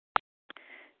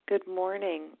Good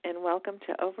morning, and welcome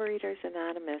to Overeaters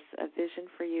Anonymous, a Vision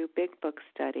for You Big Book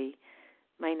Study.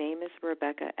 My name is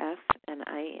Rebecca F., and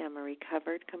I am a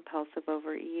recovered compulsive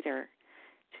overeater.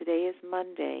 Today is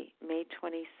Monday, May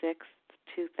 26,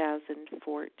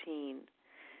 2014.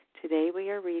 Today we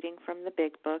are reading from the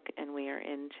Big Book, and we are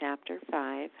in Chapter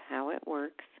 5, How It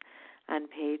Works, on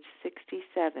page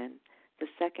 67, the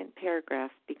second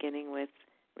paragraph beginning with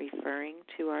referring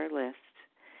to our list.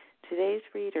 Today's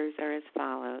readers are as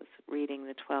follows. Reading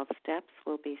the 12 Steps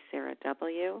will be Sarah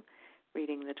W.,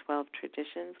 reading the 12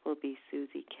 Traditions will be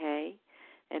Susie K.,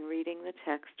 and reading the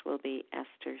text will be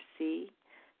Esther C.,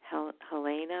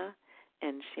 Helena,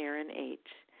 and Sharon H.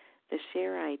 The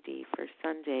share ID for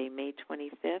Sunday, May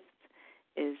 25th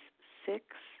is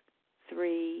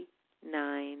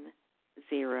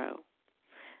 6390.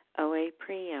 OA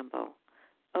Preamble.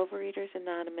 Overeaters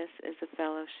Anonymous is a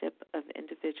fellowship of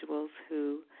individuals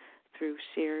who, through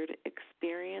shared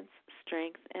experience,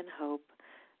 strength, and hope,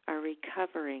 are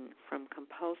recovering from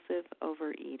compulsive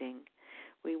overeating.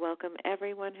 We welcome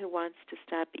everyone who wants to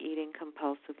stop eating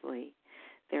compulsively.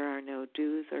 There are no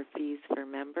dues or fees for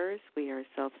members. We are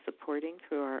self-supporting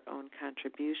through our own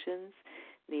contributions,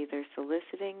 neither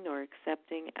soliciting nor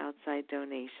accepting outside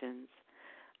donations.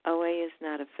 OA is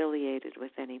not affiliated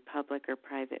with any public or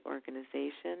private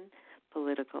organization,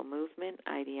 political movement,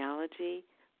 ideology,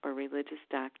 or religious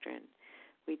doctrine.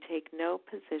 We take no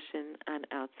position on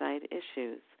outside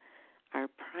issues. Our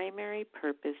primary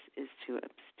purpose is to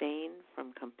abstain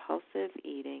from compulsive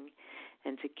eating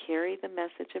and to carry the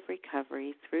message of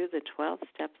recovery through the 12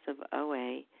 steps of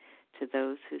OA to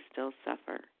those who still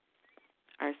suffer.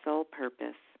 Our sole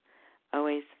purpose.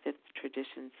 OA's fifth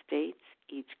tradition states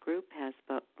each group has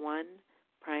but one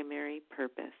primary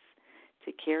purpose,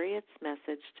 to carry its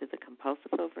message to the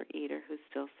compulsive overeater who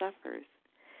still suffers.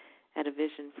 At a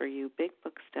Vision for You Big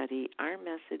Book Study, our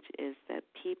message is that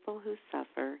people who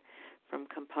suffer from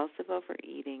compulsive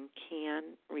overeating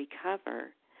can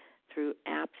recover through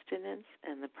abstinence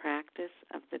and the practice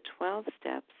of the 12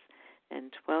 steps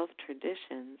and 12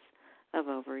 traditions of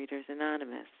Overeaters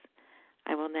Anonymous.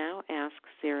 I will now ask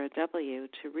Sarah W.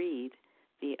 to read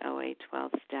the OA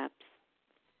 12 steps.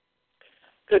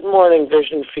 Good morning,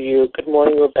 Vision for You. Good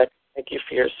morning, Rebecca. Thank you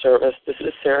for your service. This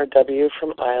is Sarah W.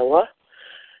 from Iowa,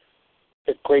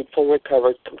 a grateful,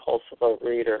 recovered, compulsive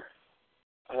overeater.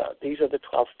 These are the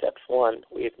 12 steps. 1,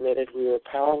 we admitted we were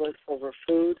powerless over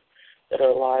food, that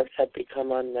our lives had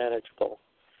become unmanageable.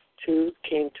 2,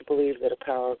 came to believe that a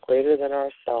power greater than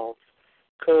ourselves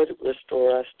could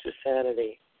restore us to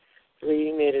sanity.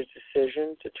 3, made a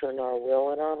decision to turn our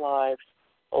will and our lives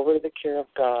over to the care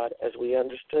of God as we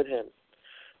understood Him.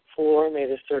 4, made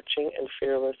a searching and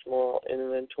fearless moral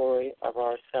inventory of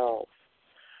ourselves.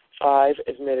 5,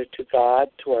 admitted to God,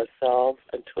 to ourselves,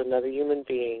 and to another human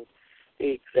being the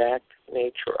exact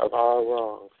nature of our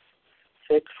wrongs.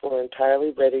 6, were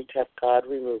entirely ready to have God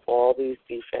remove all these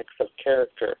defects of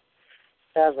character.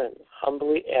 7,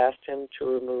 humbly asked Him to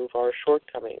remove our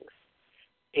shortcomings.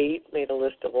 8, made a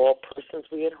list of all persons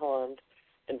we had harmed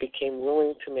and became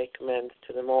willing to make amends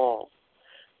to them all.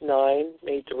 9,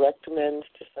 made direct amends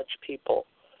to such people,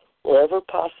 wherever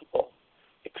possible,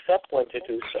 except when to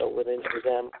do so would injure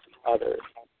them and others.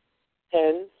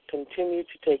 10, continued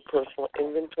to take personal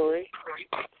inventory,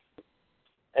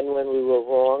 and when we were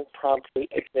wrong, promptly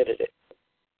admitted it.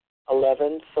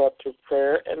 11, sought through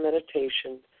prayer and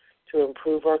meditation to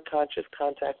improve our conscious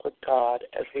contact with God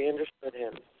as we understood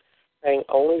Him, praying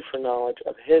only for knowledge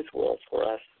of His will for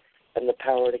us and the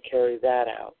power to carry that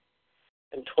out.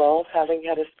 And 12, having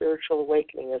had a spiritual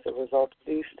awakening as a result of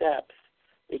these steps,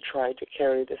 we tried to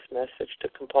carry this message to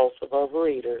compulsive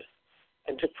overeaters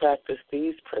and to practice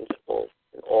these principles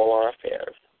in all our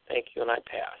affairs. Thank you, and I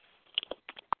pass.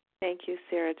 Thank you,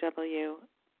 Sarah W.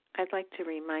 I'd like to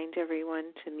remind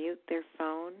everyone to mute their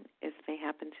phone if they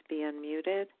happen to be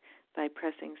unmuted by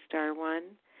pressing star 1,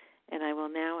 and I will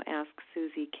now ask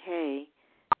Susie K.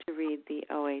 to read the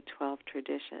OA 12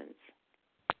 traditions.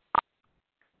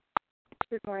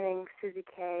 Good morning, Susie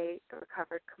K., a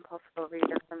recovered compulsive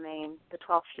overeater from Maine. The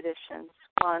 12 traditions.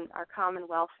 1, our common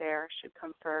welfare should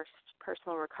come first.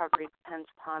 Personal recovery depends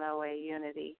upon OA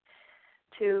unity.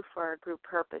 2, for our group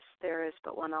purpose, there is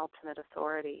but one ultimate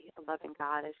authority, a loving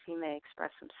God as He may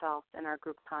express Himself in our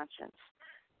group conscience.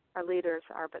 Our leaders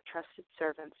are but trusted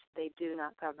servants. They do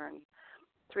not govern.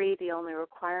 3, the only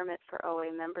requirement for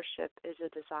OA membership is a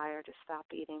desire to stop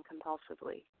eating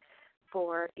compulsively.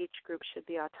 4, each group should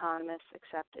be autonomous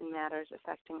except in matters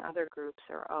affecting other groups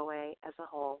or OA as a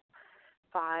whole.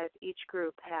 5, each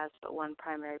group has but one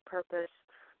primary purpose,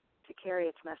 to carry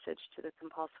its message to the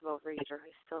compulsive overeater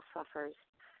who still suffers.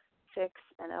 6,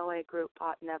 an OA group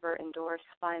ought never endorse,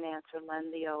 finance, or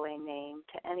lend the OA name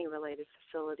to any related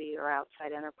facility or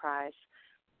outside enterprise,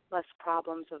 lest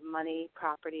problems of money,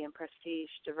 property, and prestige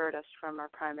divert us from our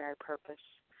primary purpose.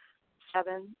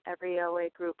 7, every OA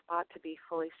group ought to be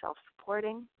fully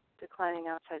self-supporting, declining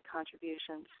outside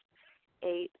contributions.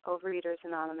 8, Overeaters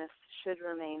Anonymous should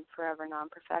remain forever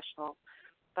non-professional,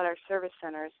 but our service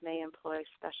centers may employ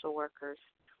special workers.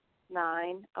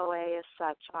 9, OA as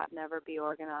such ought never be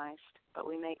organized, but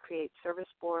we may create service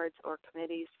boards or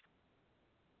committees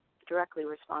directly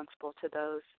responsible to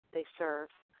those they serve.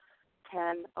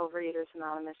 10, Overeaters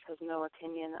Anonymous has no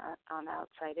opinion on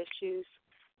outside issues,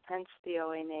 hence the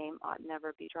OA name ought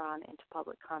never be drawn into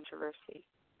public controversy.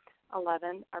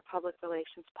 11, our public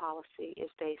relations policy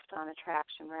is based on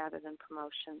attraction rather than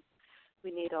promotion.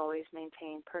 We need always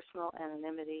maintain personal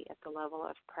anonymity at the level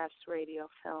of press, radio,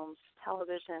 films,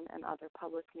 television, and other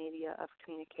public media of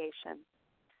communication.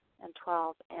 And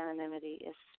 12, anonymity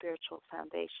is the spiritual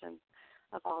foundation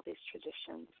of all these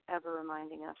traditions, ever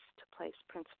reminding us to place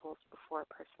principles before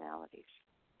personalities.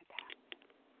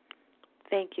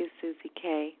 Thank you, Susie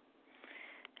K.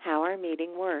 How our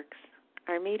meeting works.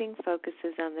 Our meeting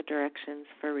focuses on the directions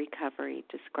for recovery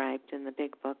described in the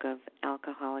Big Book of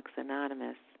Alcoholics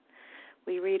Anonymous.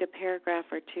 We read a paragraph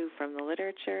or two from the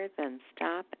literature, then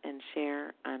stop and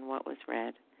share on what was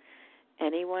read.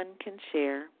 Anyone can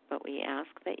share, but we ask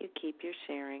that you keep your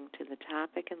sharing to the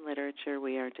topic and literature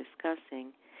we are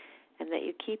discussing, and that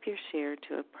you keep your share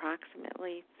to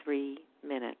approximately 3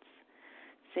 minutes.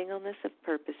 Singleness of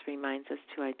purpose reminds us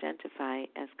to identify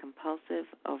as compulsive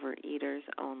overeaters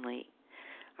only.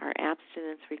 Our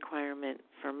abstinence requirement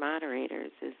for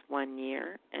moderators is 1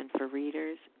 year, and for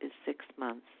readers is 6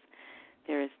 months.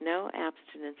 There is no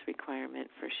abstinence requirement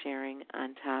for sharing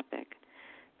on topic.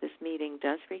 This meeting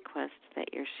does request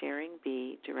that your sharing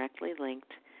be directly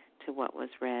linked to what was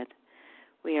read.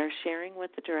 We are sharing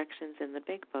what the directions in the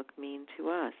Big Book mean to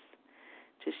us.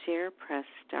 To share, press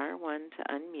star 1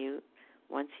 to unmute.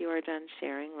 Once you are done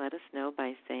sharing, let us know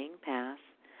by saying pass.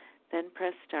 Then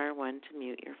press star 1 to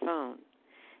mute your phone.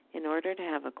 In order to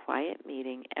have a quiet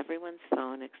meeting, everyone's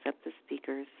phone except the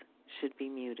speaker's should be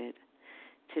muted.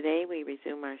 Today we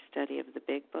resume our study of the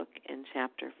Big Book in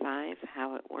Chapter 5,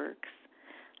 How It Works,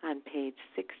 on page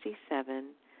 67,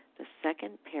 the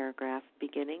second paragraph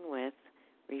beginning with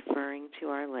referring to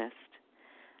our list.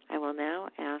 I will now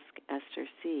ask Esther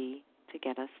C. to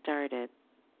get us started.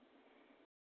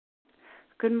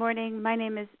 Good morning. My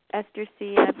name is Esther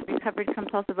C., and I'm a recovered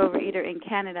compulsive overeater in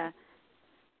Canada.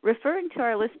 Referring to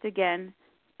our list again,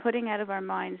 putting out of our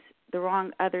minds the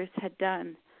wrong others had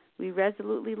done, we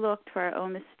resolutely looked for our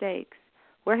own mistakes.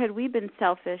 Where had we been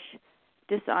selfish,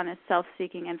 dishonest,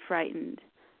 self-seeking, and frightened?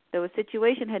 Though a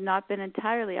situation had not been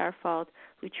entirely our fault,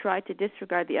 we tried to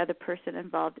disregard the other person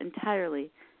involved entirely.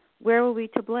 Where were we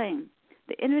to blame?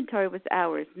 The inventory was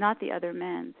ours, not the other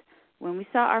man's. When we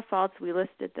saw our faults, we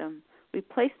listed them. We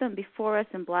placed them before us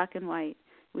in black and white.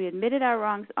 We admitted our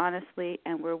wrongs honestly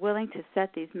and were willing to set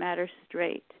these matters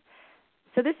straight.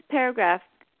 So this paragraph,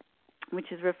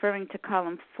 which is referring to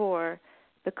column 4,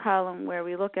 the column where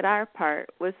we look at our part,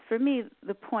 was for me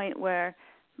the point where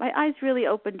my eyes really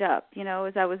opened up. You know,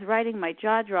 as I was writing, my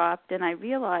jaw dropped, and I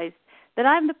realized that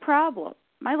I'm the problem.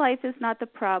 My life is not the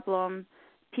problem.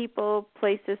 People,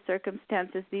 places,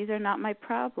 circumstances, these are not my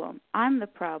problem. I'm the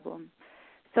problem.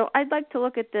 So I'd like to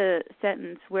look at the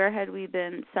sentence, where had we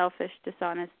been selfish,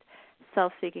 dishonest,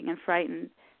 self-seeking, and frightened?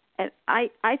 And I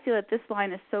feel that this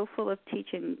line is so full of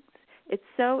teachings. It's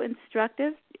so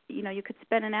instructive. You know, you could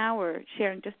spend an hour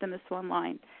sharing just in this one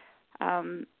line.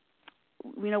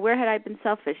 Where had I been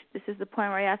selfish? This is the point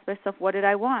where I asked myself, what did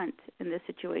I want in this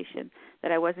situation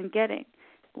that I wasn't getting?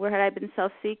 Where had I been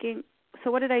self-seeking?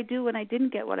 So what did I do when I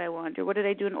didn't get what I want? Or what did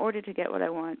I do in order to get what I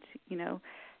want,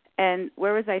 And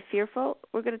where was I fearful?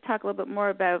 We're going to talk a little bit more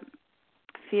about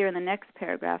fear in the next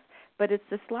paragraph, but it's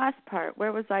this last part.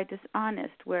 Where was I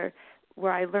dishonest? Where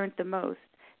I learned the most?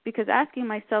 Because asking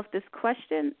myself this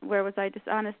question, where was I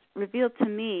dishonest, revealed to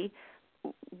me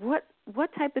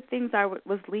what type of things I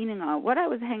was leaning on, what I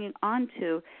was hanging on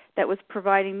to that was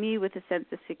providing me with a sense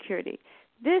of security.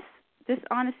 This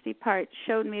honesty part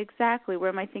showed me exactly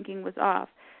where my thinking was off.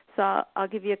 So I'll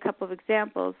give you a couple of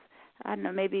examples. I don't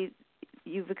know, maybe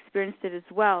you've experienced it as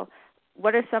well.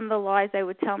 What are some of the lies I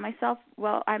would tell myself?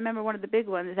 Well, I remember one of the big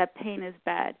ones is that pain is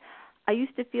bad. I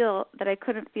used to feel that I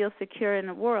couldn't feel secure in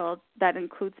a world that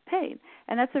includes pain.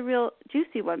 And that's a real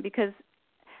juicy one because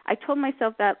I told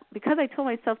myself that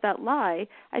lie,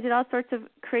 I did all sorts of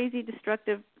crazy,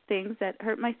 destructive things that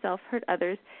hurt myself, hurt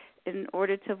others in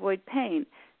order to avoid pain.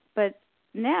 But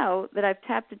now that I've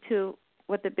tapped into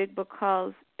what the Big Book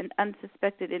calls an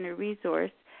unsuspected inner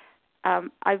resource,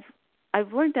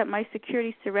 I've learned that my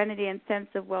security, serenity, and sense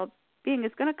of well-being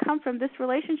is going to come from this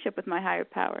relationship with my higher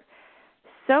power.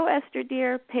 So, Esther,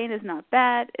 dear, pain is not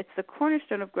bad. It's the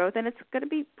cornerstone of growth, and it's going to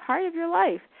be part of your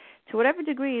life to whatever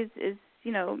degree is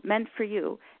meant for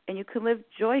you. And you can live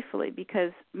joyfully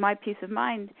because my peace of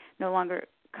mind no longer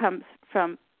comes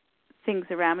from things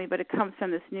around me, but it comes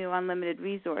from this new unlimited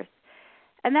resource.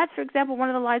 And that's, for example, one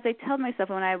of the lies I told myself.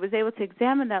 When I was able to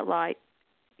examine that lie,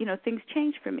 things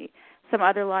changed for me. Some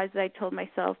other lies that I told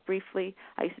myself briefly,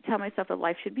 I used to tell myself that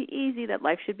life should be easy, that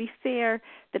life should be fair,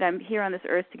 that I'm here on this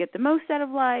earth to get the most out of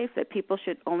life, that people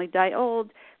should only die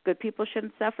old, good people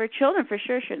shouldn't suffer, children for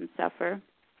sure shouldn't suffer.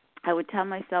 I would tell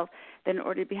myself that in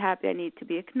order to be happy, I need to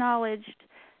be acknowledged,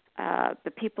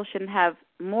 that people shouldn't have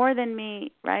more than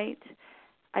me, right?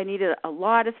 I needed a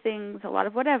lot of things, a lot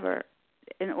of whatever,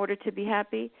 in order to be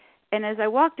happy. And as I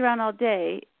walked around all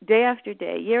day, day after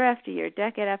day, year after year,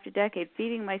 decade after decade,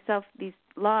 feeding myself these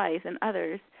lies and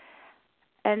others,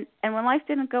 and when life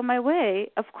didn't go my way,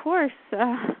 of course,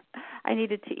 I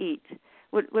needed to eat.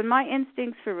 When my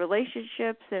instincts for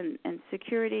relationships and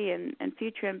security and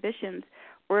future ambitions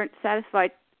weren't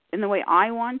satisfied in the way I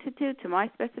wanted to my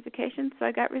specifications, so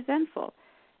I got resentful.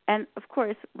 And, of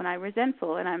course, when I'm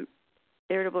resentful and I'm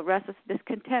irritable, restless,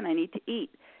 discontent, I need to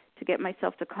eat to get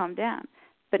myself to calm down.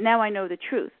 But now I know the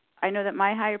truth. I know that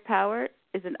my higher power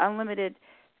is an unlimited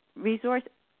resource,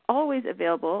 always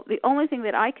available, the only thing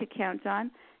that I could count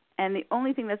on, and the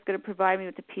only thing that's going to provide me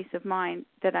with the peace of mind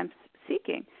that I'm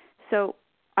seeking. So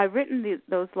I've written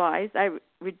those lies. I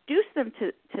reduced them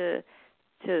to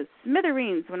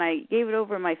smithereens when I gave it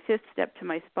over my fifth step to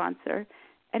my sponsor.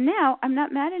 And now I'm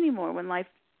not mad anymore when life,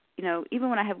 even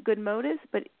when I have good motives,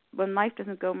 but when life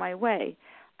doesn't go my way.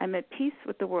 I'm at peace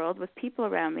with the world, with people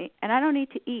around me, and I don't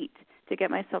need to eat to get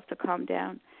myself to calm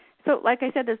down. So, like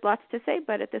I said, there's lots to say,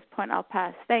 but at this point I'll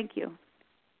pass. Thank you.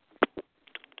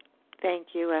 Thank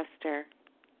you, Esther.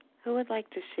 Who would like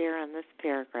to share on this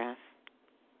paragraph?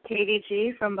 Katie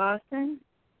G. from Boston.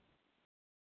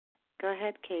 Go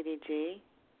ahead, Katie G.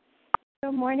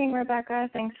 Good morning, Rebecca.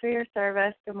 Thanks for your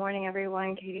service. Good morning,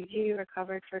 everyone. Katie G.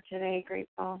 recovered for today.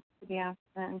 Grateful to be absent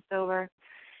and sober.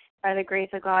 By the grace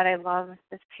of God, I love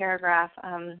this paragraph.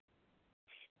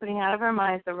 Putting out of our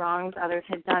minds the wrongs others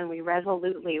had done, we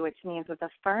resolutely, which means with a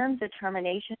firm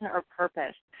determination or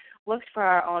purpose, looked for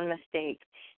our own mistake.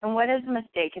 And what is a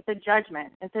mistake? It's a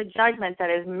judgment. It's a judgment that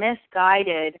is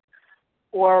misguided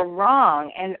or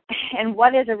wrong. And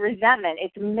what is a resentment?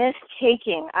 It's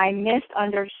mistaking. I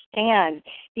misunderstand.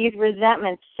 These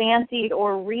resentments, fancied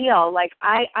or real, like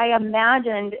I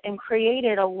imagined and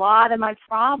created a lot of my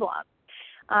problems.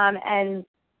 And,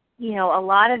 a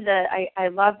lot of I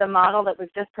love the model that was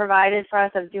just provided for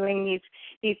us of doing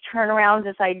these turnarounds,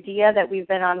 this idea that we've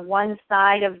been on one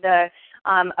side of the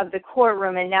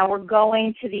courtroom and now we're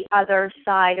going to the other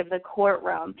side of the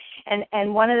courtroom.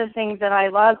 And one of the things that I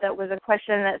love that was a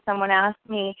question that someone asked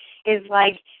me is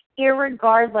like,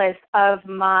 irregardless of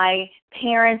my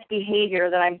parents' behavior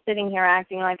that I'm sitting here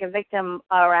acting like a victim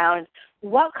around,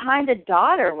 what kind of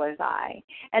daughter was I?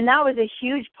 And that was a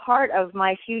huge part of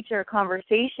my future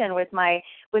conversation with my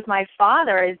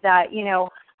father is that,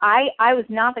 I was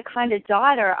not the kind of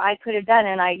daughter I could have been,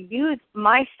 and I used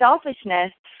my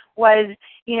selfishness was,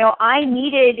 I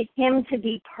needed him to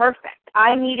be perfect.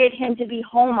 I needed him to be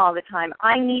home all the time.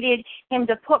 I needed him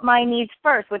to put my needs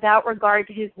first without regard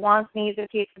to his wants, needs, or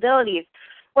capabilities.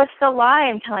 What's the lie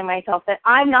I'm telling myself? That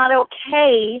I'm not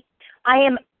okay. I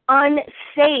am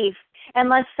unsafe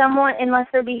unless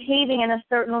they're behaving in a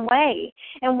certain way.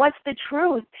 And what's the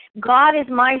truth? God is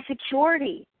my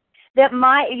security. That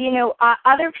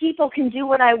other people can do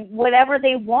whatever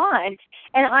they want,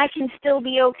 and I can still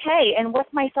be okay. And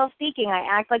what's my self-seeking? I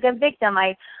act like a victim.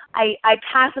 I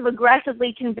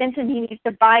passive-aggressively convince him he needs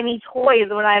to buy me toys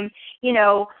when I'm,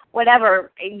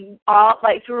 whatever, all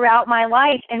like throughout my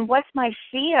life. And what's my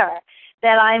fear?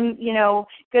 That I'm,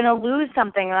 going to lose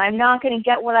something, or I'm not going to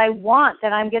get what I want,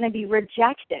 that I'm going to be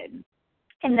rejected.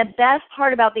 And the best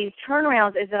part about these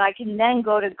turnarounds is that I can then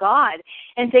go to God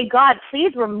and say, God,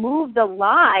 please remove the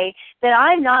lie that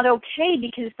I'm not okay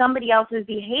because somebody else is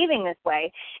behaving this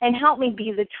way, and help me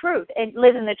be the truth and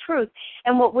live in the truth.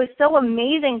 And what was so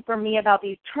amazing for me about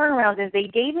these turnarounds is they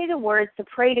gave me the words to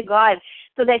pray to God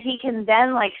so that he can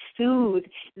then soothe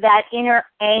that inner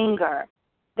anger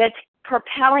that's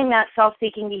propelling that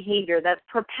self-seeking behavior, that's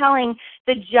propelling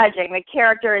the judging, the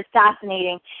character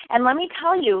assassinating. And let me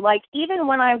tell you, even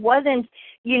when I wasn't,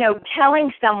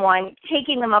 telling someone,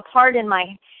 taking them apart in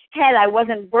my head, I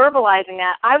wasn't verbalizing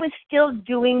that, I was still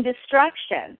doing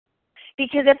destruction.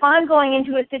 Because if I'm going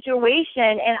into a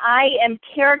situation and I am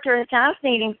character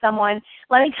assassinating someone,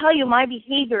 let me tell you, my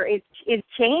behavior is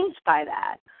changed by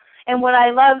that. And what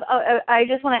I love, I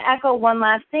just want to echo one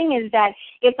last thing, is that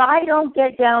if I don't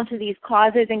get down to these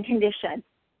causes and conditions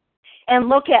and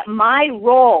look at my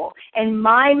role and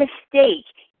my mistake,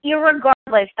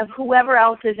 irregardless of whoever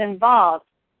else is involved,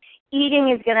 eating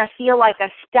is going to feel like a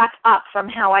step up from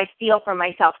how I feel for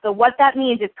myself. So what that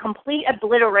means is complete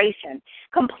obliteration,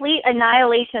 complete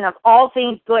annihilation of all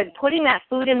things good, putting that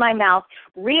food in my mouth,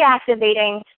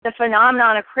 reactivating the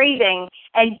phenomenon of craving,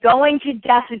 and going to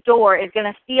death's door is going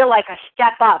to feel like a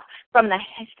step up from the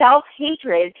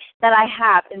self-hatred that I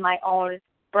have in my own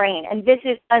brain. And this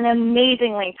is an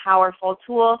amazingly powerful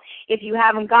tool. If you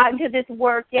haven't gotten to this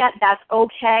work yet, that's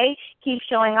okay. Keep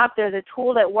showing up. There's a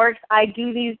tool that works. I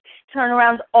do these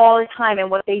turnarounds all the time,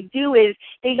 and what they do is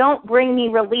they don't bring me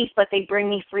relief, but they bring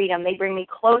me freedom. They bring me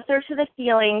closer to the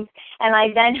feelings, and I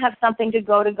then have something to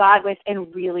go to God with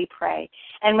and really pray.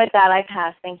 And with that, I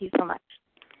pass. Thank you so much.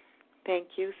 Thank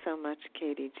you so much,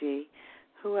 Katie G.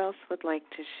 Who else would like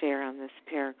to share on this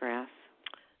paragraph?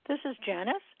 This is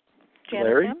Janice.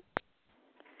 Larry? M.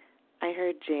 I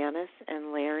heard Janice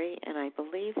and Larry, and I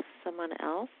believe someone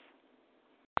else.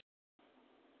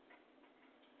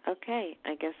 Okay,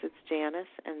 I guess it's Janice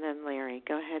and then Larry.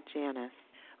 Go ahead, Janice.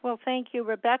 Well, thank you,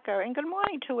 Rebecca, and good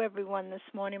morning to everyone this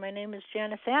morning. My name is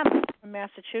Janice M. from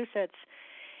Massachusetts.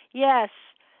 Yes,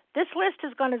 this list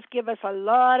is going to give us a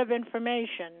lot of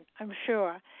information, I'm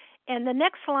sure. And the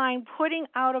next line, putting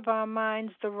out of our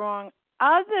minds the wrong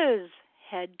others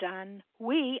had done,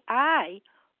 I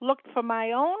looked for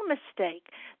my own mistake.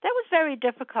 That was very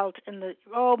difficult in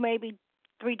maybe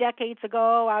 3 decades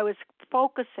ago. I was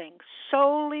focusing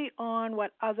solely on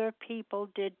what other people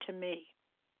did to me.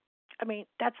 I mean,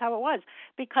 that's how it was.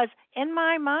 Because in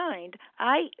my mind,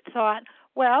 I thought,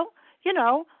 well,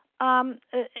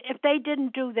 if they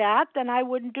didn't do that, then I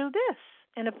wouldn't do this.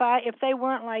 And if they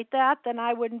weren't like that, then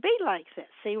I wouldn't be like this.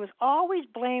 See, it was always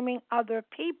blaming other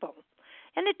people.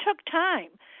 And it took time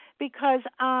because,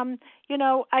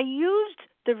 I used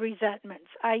the resentments.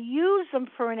 I used them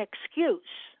for an excuse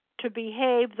to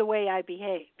behave the way I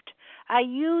behaved. I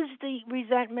used the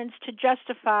resentments to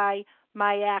justify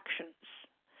my actions.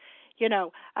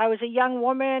 I was a young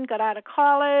woman, got out of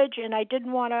college, and I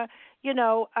didn't want to,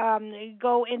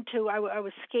 go into, I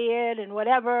was scared and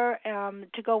whatever,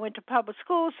 to go into public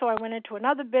school, so I went into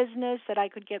another business that I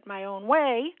could get my own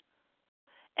way.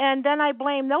 And then I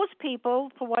blame those people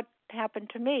for what happened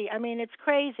to me. I mean, it's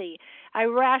crazy. I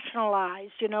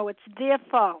rationalized, it's their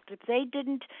fault. If they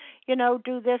didn't,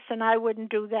 do this, then I wouldn't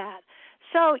do that.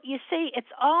 So, you see, it's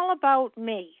all about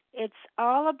me. It's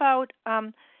all about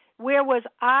where was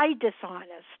I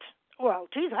dishonest? Well,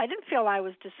 geez, I didn't feel I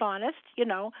was dishonest,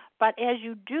 but as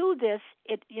you do this,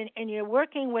 and you're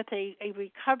working with a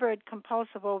recovered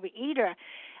compulsive overeater,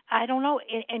 I don't know,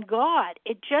 and God,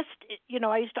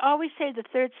 I used to always say the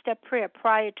 3rd step prayer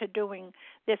prior to doing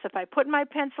this. If I put my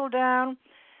pencil down,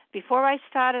 before I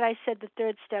started, I said the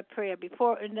 3rd step prayer,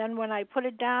 and then when I put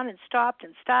it down and stopped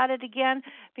and started again,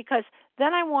 because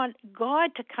then I want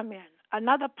God to come in,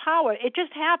 another power. It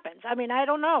just happens. I mean, I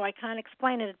don't know. I can't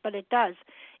explain it, but it does.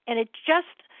 And it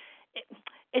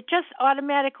just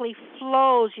automatically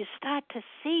flows. You start to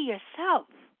see yourself.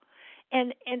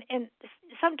 And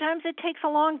sometimes it takes a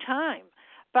long time,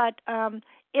 but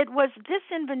it was, this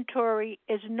inventory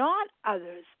is not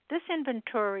others. This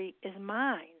inventory is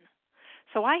mine.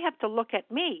 So I have to look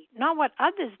at me, not what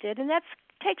others did, and that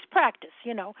takes practice,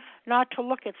 not to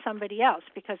look at somebody else,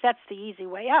 because that's the easy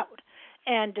way out.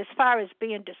 And as far as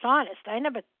being dishonest, I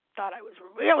never thought I was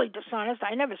really dishonest.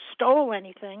 I never stole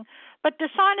anything. But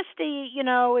dishonesty,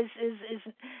 is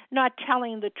not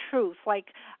telling the truth. Like,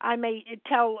 I may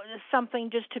tell something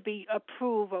just to be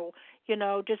approval,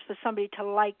 just for somebody to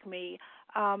like me,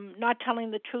 not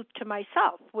telling the truth to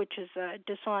myself, which is a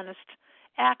dishonest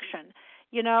action,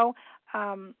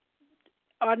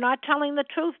 or not telling the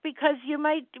truth because you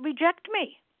might reject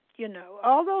me,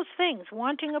 all those things,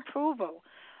 wanting approval.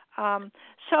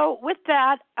 So with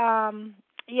that, and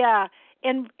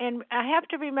I have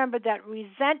to remember that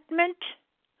resentment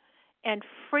and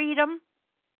freedom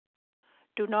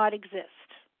do not exist.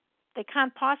 They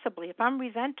can't possibly. If I'm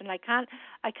resenting, I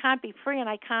can't be free, and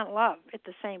I can't love at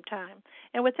the same time.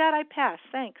 And with that, I pass.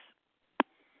 Thanks.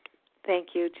 Thank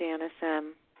you, Janice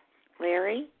M.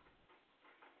 Larry?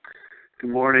 Good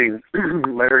morning.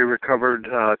 Larry, recovered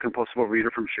compulsive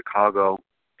overeater from Chicago.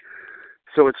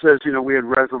 So it says, we had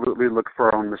resolutely looked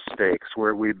for our own mistakes,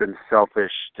 where we've been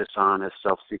selfish, dishonest,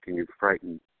 self-seeking, and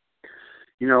frightened.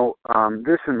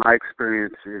 This, in my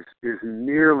experience, is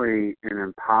nearly an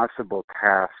impossible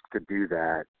task to do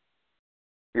that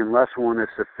unless one has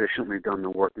sufficiently done the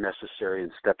work necessary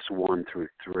in steps 1 through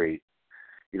 3.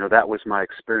 That was my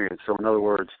experience. So in other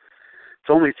words, it's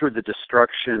only through the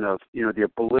destruction of, the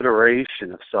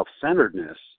obliteration of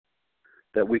self-centeredness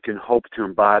that we can hope to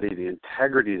embody the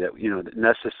integrity that,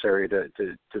 necessary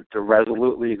to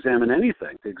resolutely examine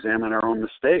anything, to examine our own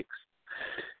mistakes.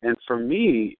 And for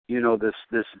me,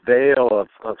 this veil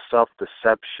of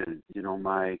self-deception,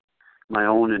 my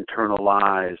own internal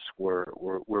lies were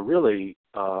really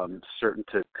certain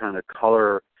to kind of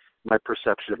color my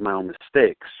perception of my own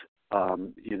mistakes.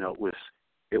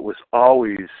 It was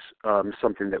always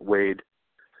something that weighed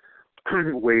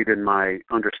in my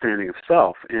understanding of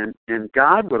self, and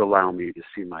God would allow me to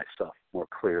see myself more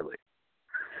clearly,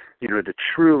 to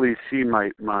truly see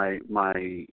my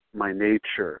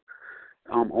nature.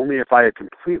 Only if I had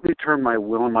completely turned my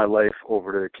will and my life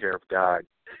over to the care of God.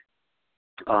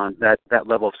 That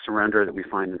level of surrender that we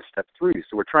find in step 3.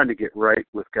 So we're trying to get right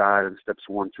with God in steps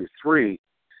 1 through 3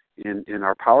 in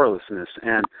our powerlessness.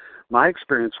 And my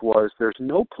experience was there's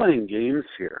no playing games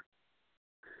here.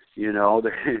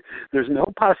 There's no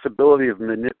possibility of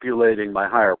manipulating my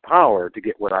higher power to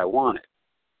get what I wanted.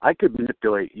 I could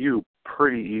manipulate you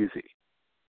pretty easily,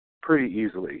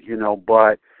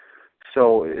 but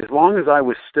so as long as I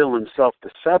was still in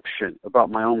self-deception about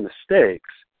my own mistakes,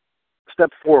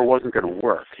 step 4 wasn't going to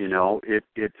work.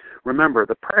 Remember,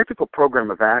 the practical program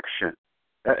of action,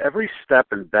 every step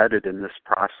embedded in this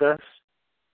process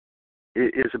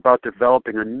is about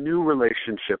developing a new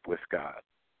relationship with God.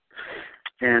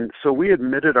 And so we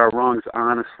admitted our wrongs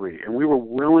honestly, and we were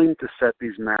willing to set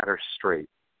these matters straight.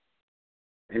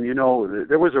 And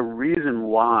there was a reason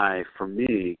why, for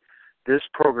me, this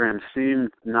program seemed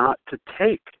not to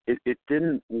take. It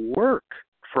didn't work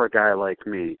for a guy like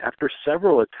me after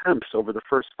several attempts over the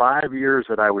first 5 years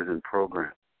that I was in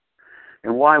program.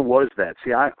 And why was that?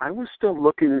 See, I was still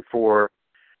looking for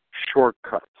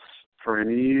shortcuts, for an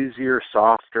easier,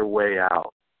 softer way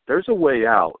out. There's a way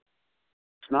out.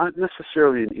 It's not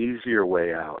necessarily an easier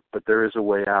way out, but there is a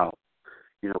way out.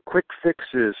 Quick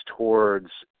fixes towards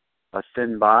a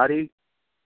thin body,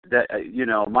 that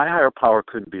my higher power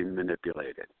couldn't be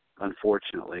manipulated,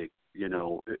 unfortunately.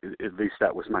 At least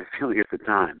that was my feeling at the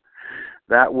time.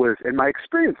 And my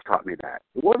experience taught me that.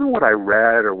 It wasn't what I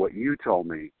read or what you told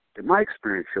me. My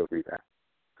experience showed me that.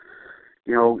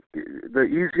 The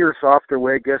easier, softer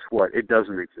way, guess what? It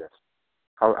doesn't exist.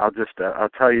 I'll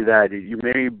tell you that. You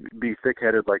may be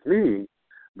thick-headed like me,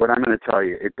 but I'm going to tell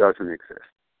you it doesn't exist.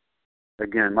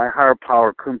 Again, my higher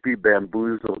power couldn't be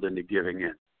bamboozled into giving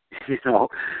in.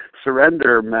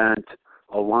 Surrender meant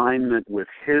alignment with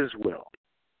His will,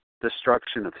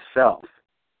 destruction of self.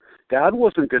 God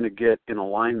wasn't going to get in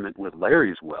alignment with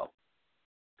Larry's will.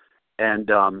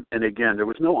 And again, there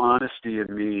was no honesty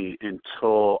in me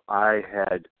until I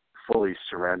had fully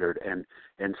surrendered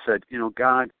and said,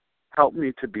 God, help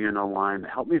me to be in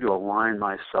alignment. Help me to align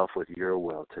myself with your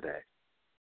will today.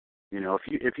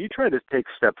 If you try to take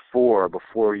step 4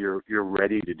 before you're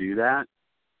ready to do that,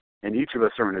 and each of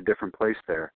us are in a different place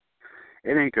there,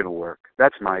 it ain't going to work.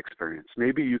 That's my experience.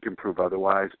 Maybe you can prove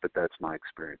otherwise, but that's my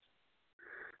experience.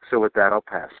 So with that, I'll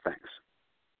pass. Thanks.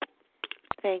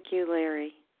 Thank you,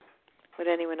 Larry. Would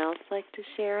anyone else like to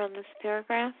share on this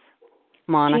paragraph?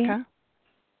 Monica.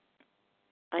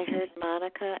 I heard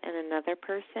Monica and another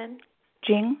person.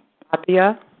 Jean.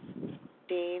 Rabia.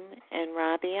 Jean and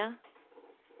Rabia.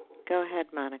 Go ahead,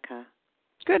 Monica.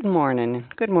 Good morning.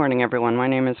 Good morning, everyone. My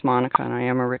name is Monica, and I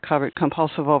am a recovered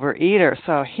compulsive overeater.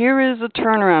 So here is a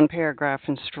turnaround paragraph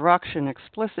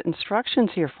explicit instructions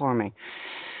here for me.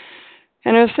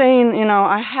 And it was saying,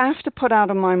 I have to put out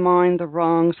of my mind the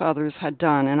wrongs others had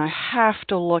done, and I have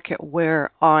to look at where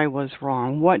I was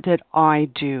wrong. What did I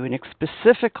do? And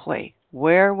specifically,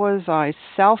 where was I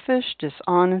selfish,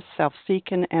 dishonest,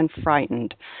 self-seeking, and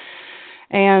frightened?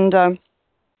 And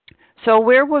so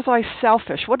where was I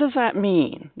selfish? What does that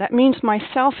mean? That means my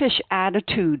selfish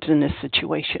attitudes in this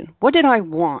situation. What did I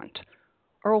want?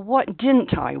 Or what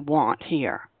didn't I want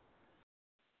here?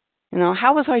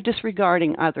 How was I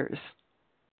disregarding others?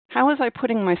 How was I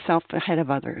putting myself ahead of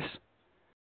others?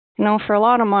 For a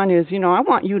lot of mine is, I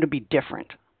want you to be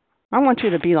different. I want you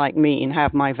to be like me and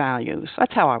have my values.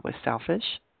 That's how I was selfish.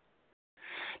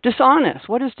 Dishonest.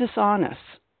 What is dishonest?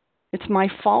 It's my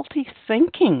faulty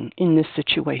thinking in this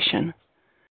situation.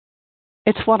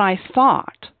 It's what I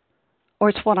thought, or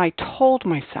it's what I told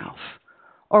myself,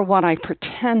 or what I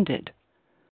pretended,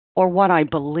 or what I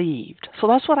believed. So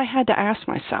that's what I had to ask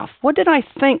myself. What did I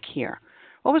think here?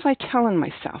 What was I telling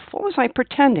myself? What was I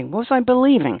pretending? What was I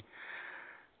believing?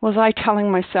 Was I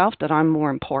telling myself that I'm more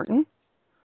important?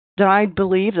 Did I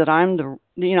believe that I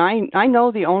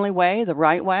know the only way, the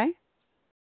right way?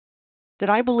 Did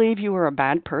I believe you were a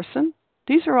bad person?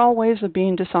 These are all ways of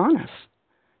being dishonest.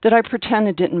 Did I pretend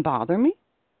it didn't bother me?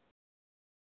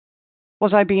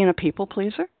 Was I being a people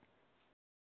pleaser?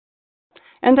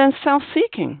 And then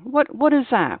self-seeking. What is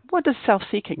that? What does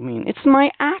self-seeking mean? It's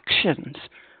my actions.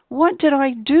 What did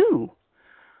I do?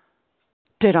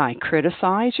 Did I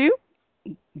criticize you?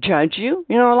 Judge you?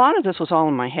 A lot of this was all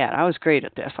in my head. I was great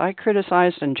at this. I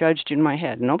criticized and judged you in my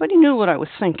head. Nobody knew what I was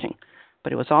thinking,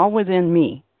 but it was all within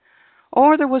me.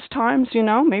 Or there was times,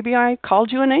 maybe I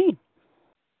called you a name.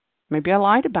 Maybe I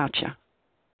lied about you.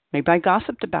 Maybe I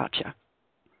gossiped about you.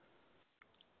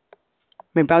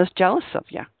 Maybe I was jealous of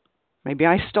you. Maybe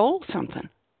I stole something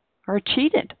or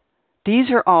cheated. These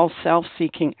are all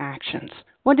self-seeking actions.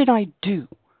 What did I do?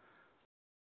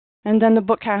 And then the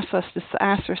book asks us to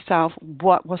ask ourselves,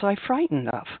 what was I frightened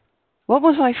of? What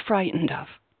was I frightened of?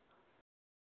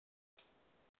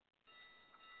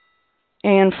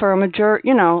 And for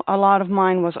a lot of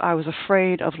mine was I was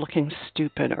afraid of looking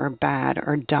stupid or bad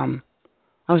or dumb.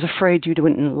 I was afraid you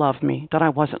didn't love me, that I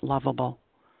wasn't lovable.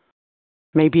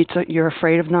 Maybe you're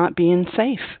afraid of not being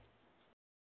safe.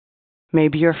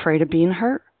 Maybe you're afraid of being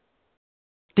hurt.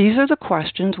 These are the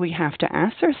questions we have to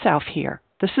ask ourselves here.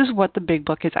 This is what the Big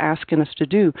Book is asking us to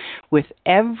do with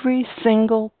every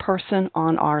single person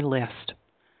on our list.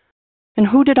 And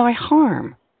who did I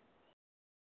harm?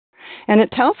 And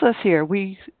it tells us here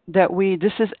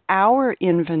this is our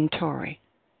inventory.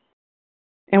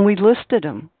 And we listed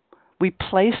them. We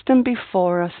placed them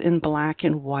before us in black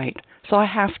and white. So I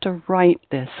have to write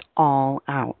this all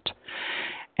out.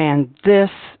 And this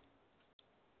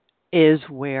is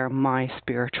where my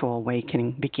spiritual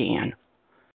awakening began.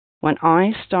 When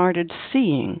I started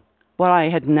seeing what I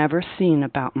had never seen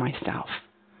about myself.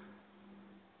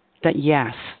 That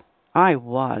yes, I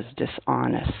was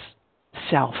dishonest,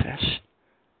 selfish,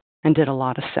 and did a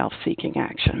lot of self-seeking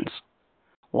actions.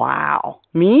 Wow.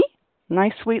 Me?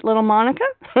 Nice, sweet little Monica?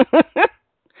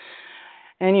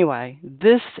 Anyway,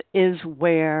 this is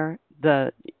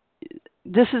the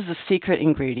secret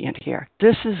ingredient here.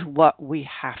 This is what we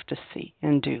have to see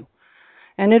and do.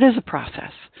 And it is a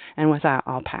process. And with that,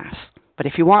 I'll pass. But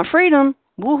if you want freedom,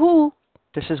 woohoo,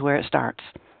 this is where it starts.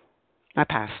 I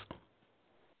pass.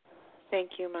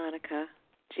 Thank you, Monica.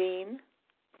 Jean?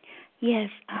 Yes.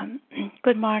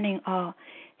 Good morning, all.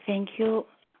 Thank you,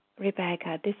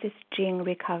 Rebecca. This is Jean,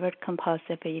 recovered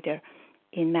compulsive eater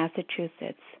in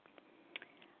Massachusetts.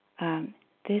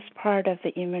 This part of the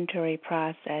inventory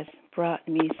process brought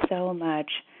me so much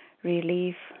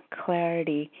relief,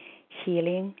 clarity,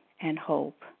 healing, and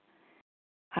hope.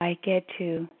 I get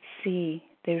to see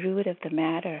the root of the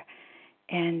matter,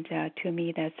 and to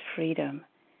me that's freedom.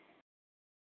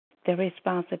 The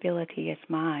responsibility is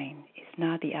mine, it's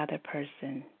not the other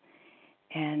person.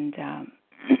 And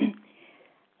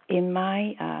in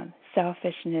my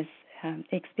selfishness,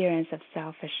 experience of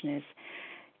selfishness,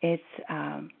 it's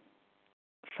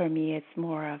for me, it's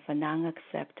more of a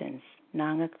non-acceptance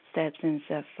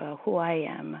of who I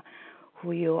am,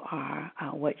 who you are,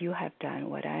 what you have done,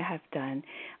 what I have done,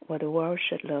 what the world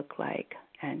should look like,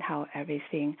 and how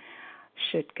everything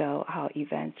should go, how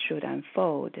events should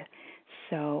unfold.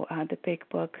 So the Big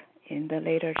Book in the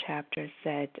later chapter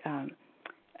said,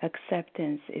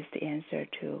 acceptance is the answer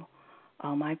to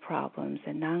all my problems,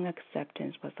 and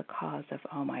non-acceptance was the cause of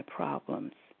all my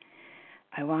problems.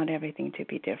 I want everything to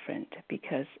be different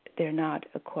because they're not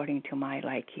according to my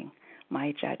liking.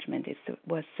 My judgment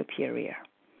was superior.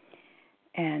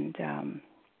 And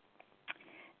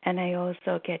I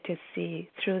also get to see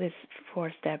through this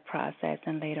 4-step process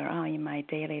and later on in my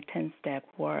daily 10-step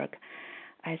work,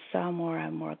 I saw more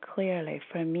and more clearly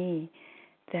for me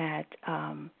that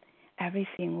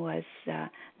everything was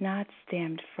not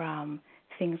stemmed from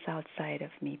things outside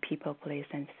of me, people, place,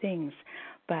 and things,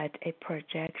 but a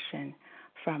projection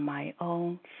from my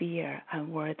own fear,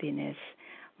 unworthiness,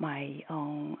 my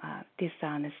own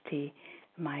dishonesty,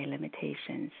 my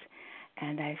limitations.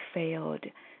 And I failed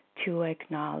to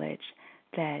acknowledge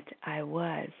that I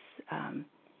was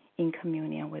in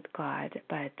communion with God,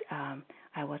 but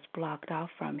I was blocked off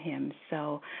from Him.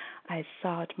 So I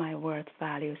sought my worth,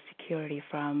 value, security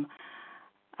from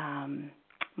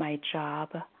my job,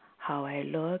 how I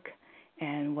look,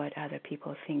 and what other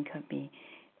people think of me,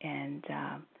 and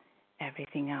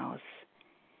everything else.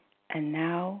 And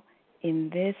now in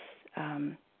this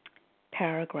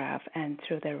paragraph and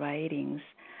through the writings,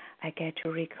 I get to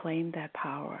reclaim that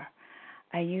power.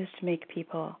 I used to make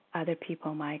other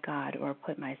people my God, or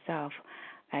put myself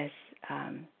as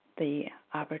the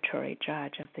arbitrary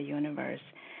judge of the universe.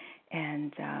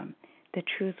 And the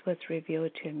truth was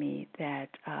revealed to me that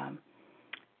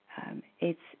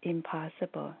it's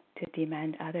impossible to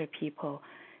demand other people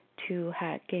to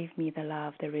give me the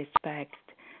love, the respect,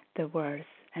 the worth,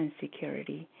 and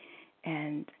security.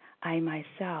 And I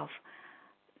myself,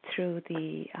 through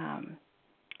the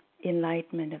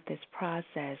enlightenment of this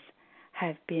process,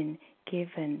 have been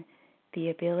given the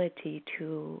ability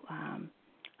to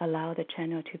allow the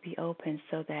channel to be open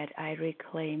so that I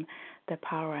reclaim the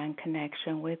power and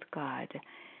connection with God.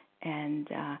 And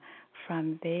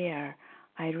from there,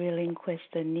 I relinquish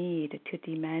the need to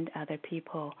demand other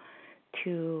people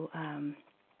to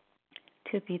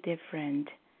be different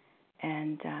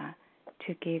and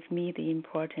to give me the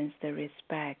importance, the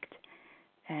respect,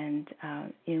 and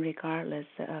in regardless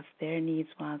of their needs,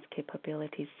 wants,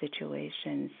 capabilities,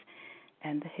 situations,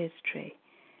 and the history.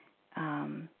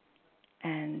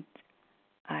 And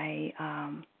I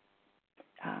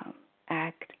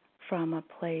act from a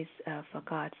place of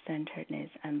God-centeredness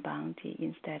and bounty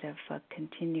instead of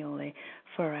continually,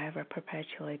 forever,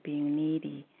 perpetually being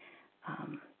needy.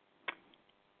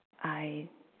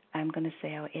 I'm going to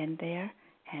say I'll end there,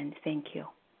 and thank you.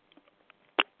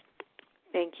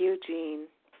 Thank you, Jean.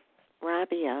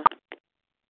 Rabia.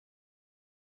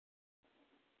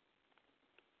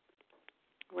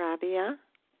 Rabia,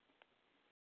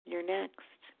 you're next.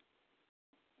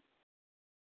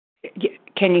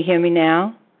 Can you hear me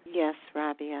now? Yes,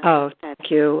 Rabia. Oh,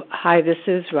 thank you. Hi, this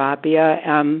is Rabia.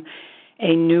 I'm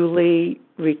a newly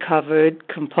recovered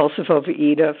compulsive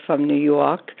overeater from New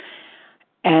York.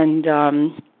 And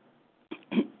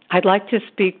I'd like to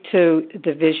speak to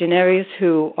the visionaries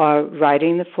who are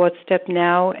writing the fourth step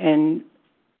now, and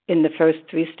in the first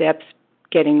 3 steps,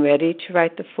 getting ready to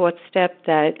write the fourth step,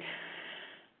 that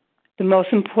the most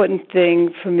important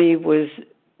thing for me was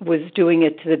doing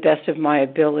it to the best of my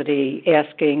ability,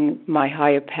 asking my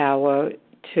higher power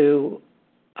to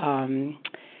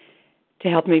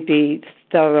help me be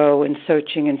thorough and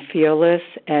searching and fearless,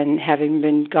 and having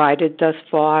been guided thus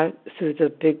far through the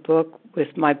Big Book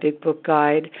with my Big Book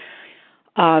guide.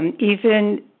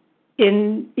 Even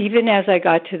as I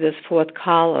got to this fourth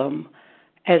column,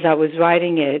 as I was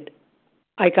writing it,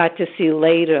 I got to see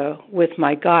later with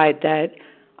my guide that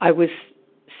I was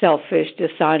selfish,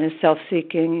 dishonest,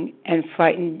 self-seeking, and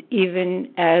frightened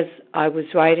even as I was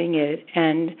writing it,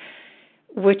 and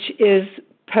which is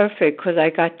perfect because I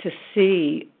got to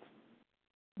see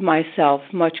myself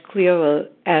much clearer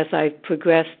as I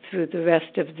progressed through the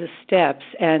rest of the steps.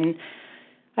 And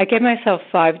I gave myself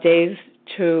 5 days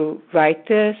to write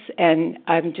this, and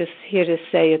I'm just here to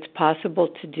say it's possible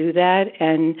to do that.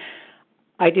 And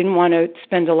I didn't want to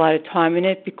spend a lot of time in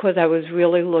it because I was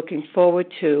really looking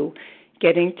forward to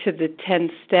getting to the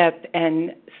 10th step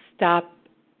and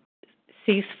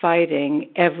cease fighting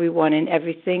everyone and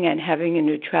everything and having a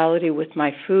neutrality with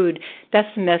my food.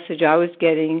 That's the message I was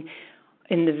getting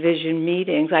in the vision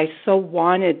meetings. I so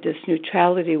wanted this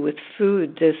neutrality with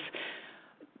food,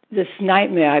 this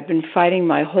nightmare I've been fighting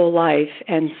my whole life.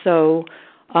 And so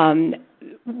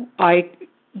I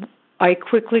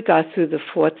quickly got through the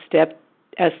fourth step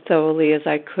as thoroughly as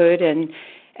I could, and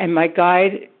my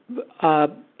guide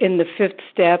in the fifth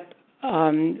step,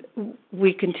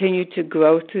 we continue to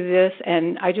grow through this,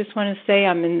 and I just want to say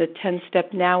I'm in the 10th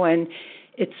step now, and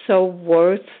it's so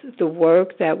worth the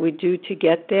work that we do to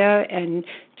get there and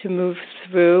to move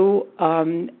through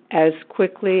as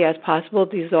quickly as possible.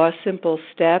 These are simple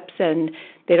steps, and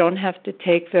they don't have to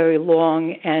take very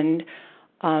long, and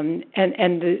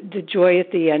the joy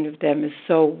at the end of them is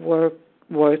so worth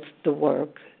the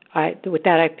work. With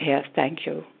that, I pass. Thank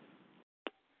you.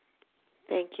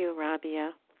 Thank you,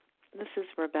 Rabia. This is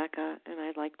Rebecca, and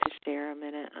I'd like to share a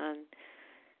minute on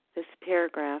this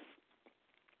paragraph.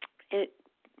 It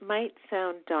might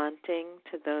sound daunting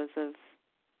to those of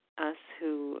us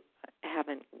who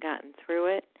haven't gotten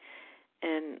through it,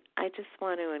 and I just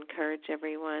want to encourage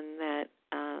everyone that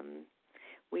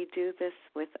we do this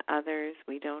with others.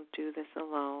 We don't do this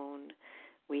alone.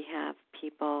 We have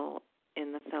people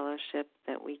in the fellowship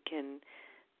that we can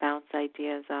bounce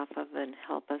ideas off of and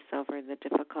help us over the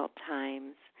difficult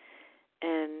times.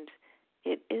 And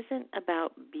it isn't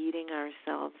about beating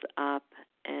ourselves up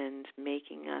and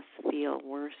making us feel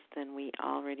worse than we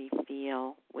already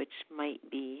feel, which might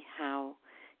be how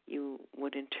you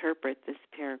would interpret this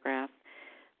paragraph.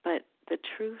 But the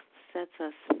truth sets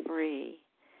us free.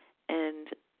 And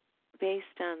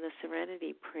based on the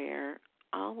Serenity Prayer,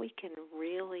 all we can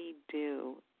really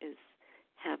do is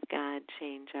have God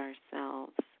change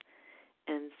ourselves.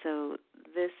 And so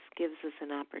this gives us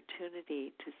an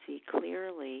opportunity to see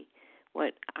clearly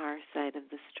what our side of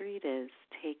the street is.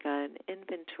 Take an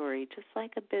inventory, just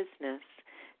like a business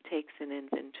takes an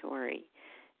inventory.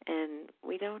 And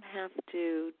we don't have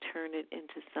to turn it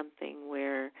into something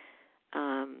where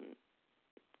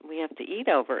we have to eat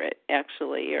over it,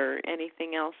 actually, or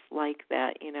anything else like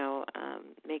that,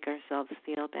 make ourselves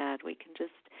feel bad. We can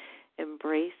just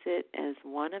embrace it as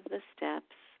one of the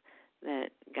steps that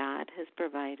God has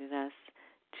provided us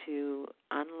to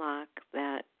unlock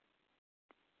that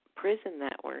prison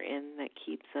that we're in that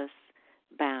keeps us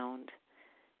bound.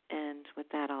 And with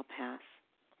that, I'll pass.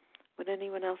 Would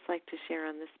anyone else like to share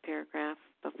on this paragraph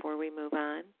before we move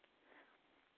on?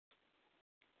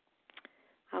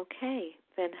 Okay,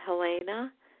 then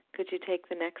Helena, could you take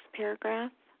the next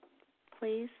paragraph,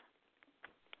 please?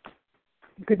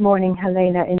 Good morning,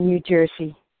 Helena in New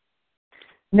Jersey.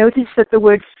 Notice that the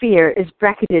word fear is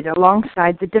bracketed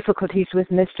alongside the difficulties with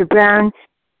Mr. Brown,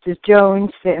 Mrs.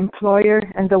 Jones, the employer,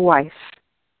 and the wife.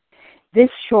 This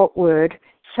short word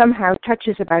somehow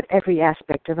touches about every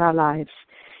aspect of our lives.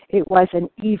 It was an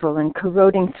evil and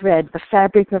corroding thread. The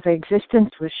fabric of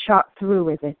existence was shot through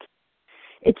with it.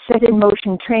 It set in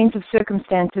motion trains of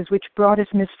circumstances which brought us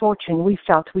misfortune we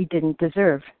felt we didn't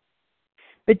deserve.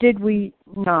 But did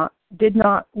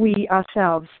not we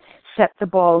ourselves set the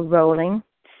ball rolling?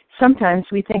 Sometimes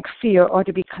we think fear ought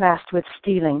to be classed with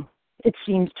stealing. It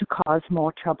seems to cause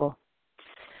more trouble.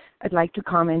 I'd like to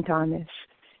comment on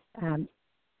this.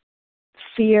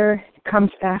 Fear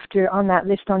comes after, on that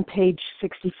list on page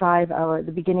 65,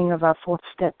 the beginning of our fourth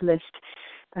step list.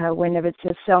 Whenever it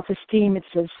says self-esteem, it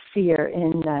says fear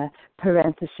in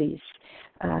parentheses.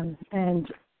 And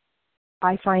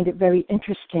I find it very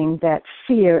interesting that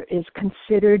fear is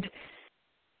considered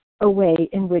a way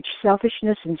in which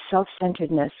selfishness and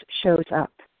self-centeredness shows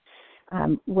up.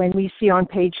 When we see on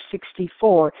page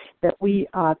 64 that we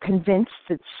are convinced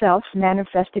that self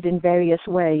manifested in various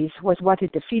ways was what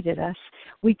had defeated us,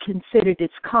 we considered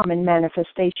its common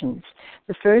manifestations.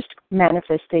 The first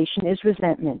manifestation is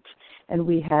resentment, and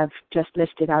we have just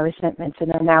listed our resentments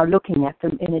and are now looking at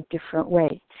them in a different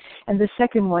way. And the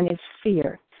second one is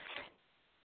fear.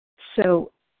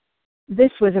 So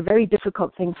this was a very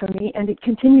difficult thing for me, and it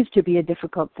continues to be a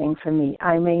difficult thing for me.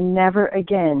 I may never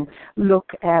again look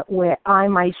at where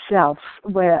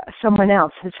where someone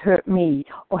else has hurt me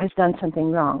or has done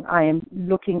something wrong. I am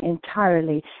looking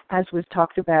entirely, as was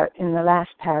talked about in the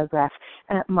last paragraph,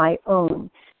 at my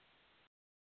own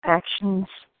actions,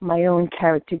 my own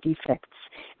character defects.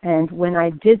 And when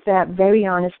I did that very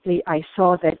honestly, I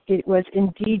saw that it was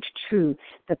indeed true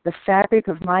that the fabric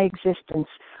of my existence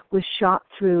was shot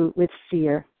through with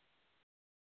fear.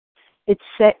 It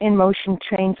set in motion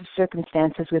trains of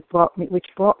circumstances which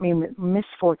brought me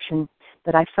misfortune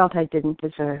that I felt I didn't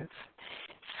deserve.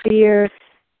 Fear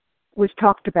was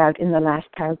talked about in the last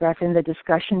paragraph in the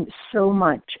discussion so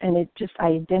much, and I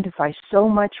identify so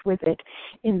much with it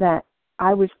in that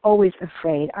I was always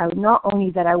afraid, not only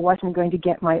that I wasn't going to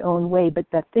get my own way, but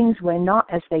that things were not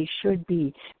as they should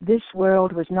be. This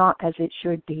world was not as it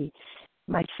should be.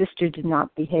 My sister did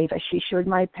not behave as she should.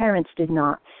 My parents did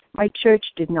not. My church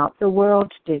did not. The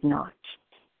world did not.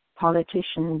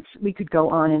 Politicians, we could go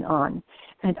on.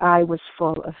 And I was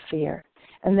full of fear.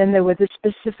 And then there were the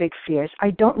specific fears. I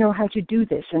don't know how to do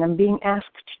this, and I'm being asked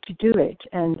to do it.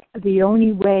 And the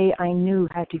only way I knew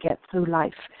how to get through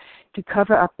life, to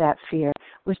cover up that fear,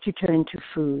 was to turn to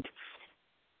food.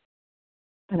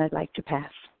 And I'd like to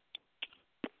pass.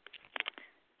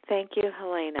 Thank you,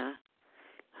 Helena.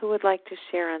 Who would like to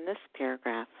share on this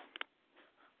paragraph?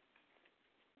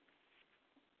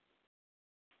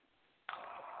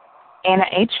 Anna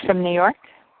H. from New York.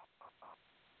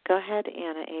 Go ahead,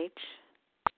 Anna H.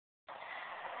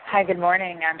 Hi, good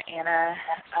morning. I'm Anna.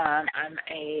 I'm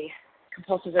a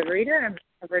compulsive overeater. I'm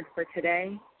covered for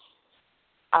today.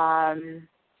 I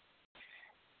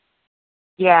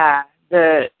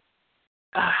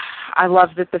love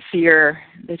that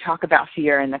they talk about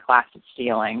fear in the class of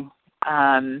stealing.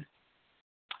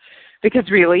 Because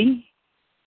really,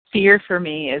 fear for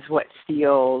me is what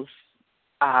steals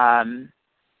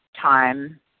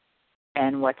time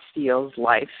and what steals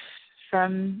life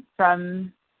from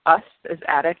us as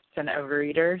addicts and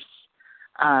overeaters,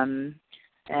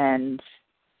 and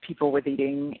people with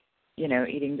eating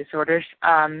disorders.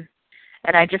 And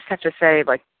I just have to say,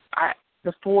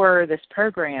 before this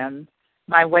program,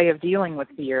 my way of dealing with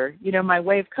fear, my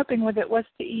way of coping with it was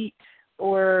to eat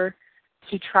or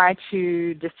to try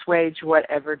to dissuade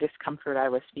whatever discomfort I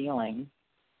was feeling.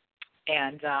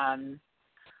 And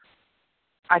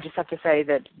I just have to say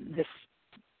that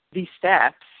these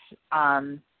steps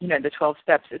the 12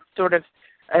 steps, it's sort of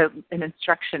an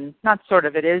instruction, not sort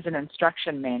of, it is an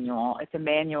instruction manual. It's a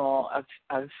manual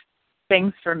of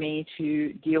things for me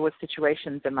to deal with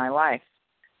situations in my life.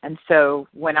 And so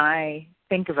when I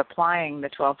think of applying the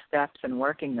 12 steps and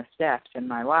working the steps in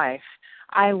my life,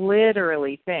 I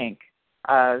literally think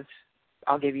of,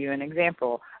 I'll give you an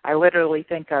example. I literally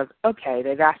think of, okay,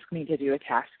 they've asked me to do a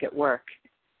task at work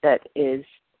that is,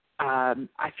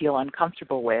 I feel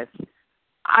uncomfortable with.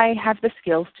 I have the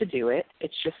skills to do it.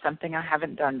 It's just something I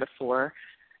haven't done before.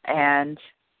 And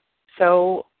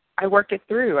so I work it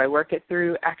through. I work it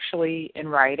through actually in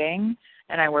writing,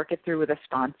 and I work it through with a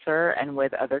sponsor and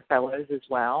with other fellows as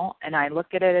well. And I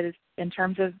look at it as in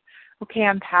terms of, okay,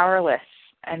 I'm powerless,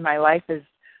 and my life is,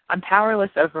 I'm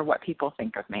powerless over what people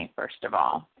think of me, first of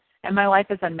all. And my life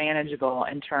is unmanageable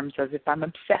in terms of if I'm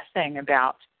obsessing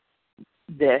about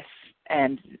this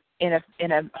and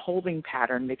in a holding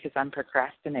pattern because I'm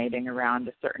procrastinating around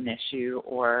a certain issue,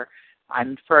 or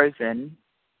I'm frozen,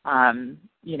 and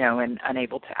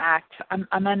unable to act, I'm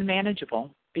unmanageable,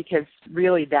 because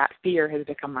really that fear has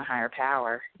become my higher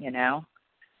power,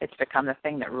 It's become the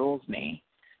thing that rules me.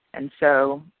 And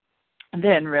so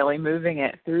then really moving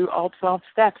it through all 12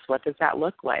 steps, what does that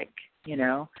look like?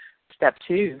 Step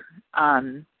 2,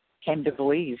 came to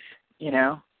believe,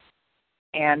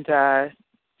 and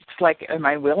it's like, am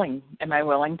I willing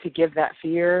to give that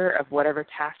fear of whatever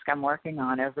task I'm working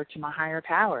on over to my higher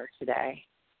power today?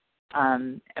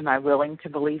 Am I willing to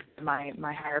believe that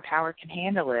my higher power can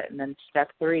handle it? And then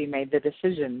step 3, made the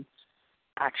decision,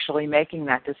 actually making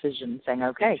that decision, saying,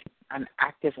 okay, I'm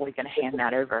actively going to hand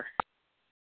that over.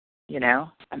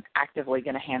 I'm actively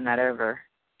going to hand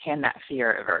that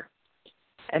fear over.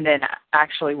 And then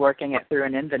actually working it through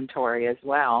an inventory as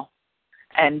well.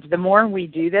 And the more we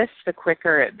do this, the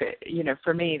quicker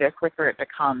for me, the quicker it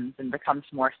becomes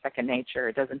more second nature.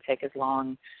 It doesn't take as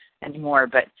long anymore,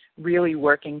 but really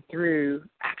working through,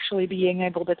 actually being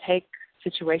able to take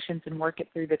situations and work it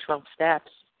through the 12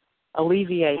 steps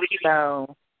alleviates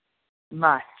so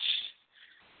much.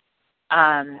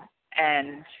 And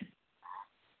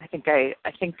I think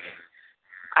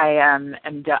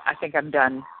I'm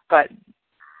done. But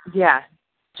yeah,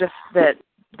 just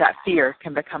that fear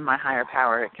can become my higher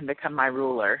power. It can become my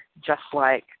ruler, just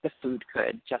like the food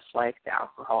could, just like the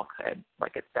alcohol could,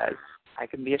 like it says. I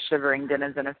can be a shivering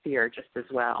denizen of fear just as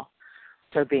well.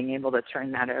 So being able to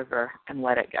turn that over and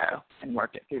let it go and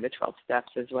work it through the 12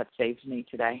 steps is what saves me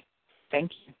today.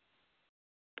 Thank you.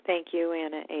 Thank you,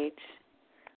 Anna H.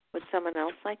 Would someone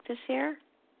else like to share?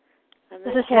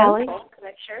 This is Sally. Can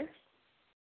I share?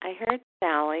 I heard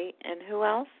Sally. And who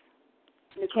else?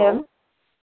 Kim.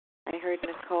 I heard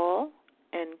Nicole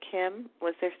and Kim.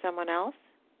 Was there someone else?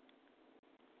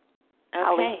 Okay.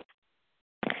 Holly.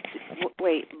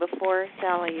 Wait, before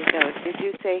Sally you go, did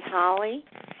you say Holly?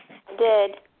 I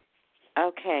did.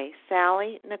 Okay,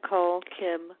 Sally, Nicole,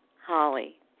 Kim,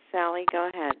 Holly. Sally, go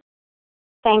ahead.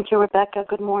 Thank you, Rebecca.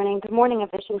 Good morning. Good morning, A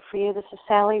Vision for You. This is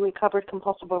Sally, recovered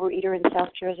compulsive overeater in South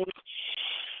Jersey.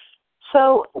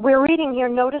 So we're reading here,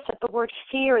 notice that the word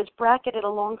fear is bracketed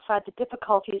alongside the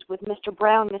difficulties with Mr.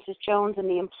 Brown, Mrs. Jones, and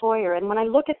the employer. And when I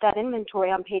look at that inventory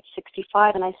on page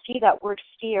 65 and I see that word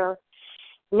fear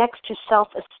next to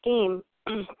self-esteem,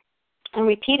 and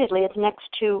repeatedly it's next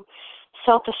to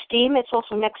self-esteem, it's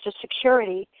also next to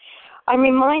security, I'm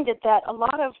reminded that a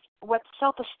lot of what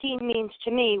self-esteem means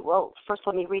to me, well, first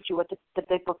let me read you what the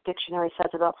Big Book Dictionary says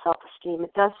about self-esteem.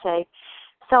 It does say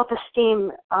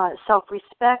self-esteem,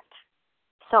 self-respect,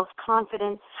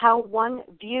 self-confidence, how one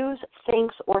views,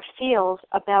 thinks, or feels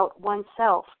about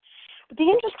oneself. But the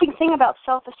interesting thing about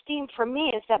self-esteem for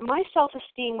me is that my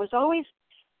self-esteem was always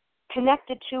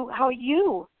connected to how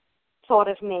you thought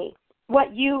of me,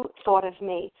 what you thought of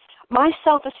me. My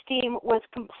self-esteem was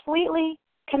completely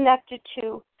connected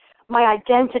to my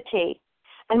identity,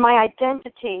 and my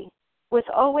identity was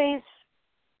always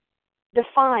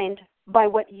defined by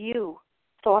what you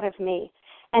thought of me.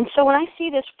 And so when I see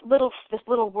this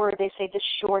little word, they say this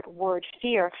short word,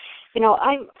 fear,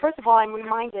 first of all, I'm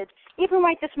reminded, even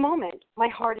right this moment, my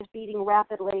heart is beating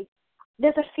rapidly.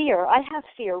 There's a fear. I have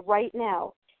fear right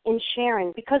now in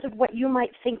sharing because of what you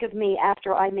might think of me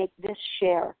after I make this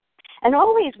share. And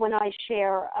always when I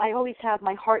share, I always have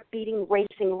my heart beating,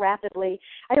 racing rapidly.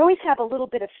 I always have a little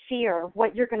bit of fear of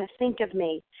what you're going to think of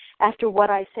me after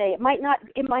what I say. It might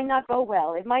not go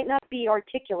well. It might not be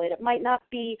articulate. It might not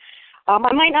be, I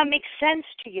might not make sense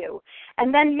to you.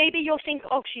 And then maybe you'll think,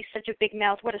 oh, she's such a big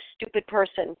mouth. What a stupid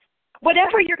person.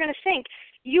 Whatever you're going to think,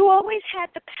 you always had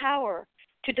the power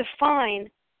to define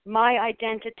my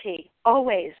identity.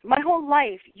 Always. My whole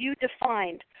life, you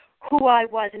defined who I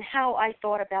was and how I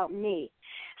thought about me.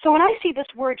 So when I see this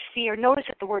word fear, notice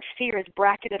that the word fear is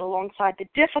bracketed alongside the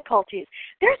difficulties.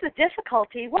 There's the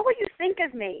difficulty. What will you think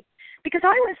of me? Because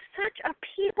I was such a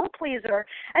people pleaser,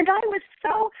 and I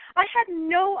had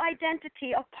no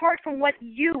identity apart from what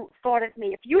you thought of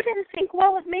me. If you didn't think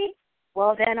well of me,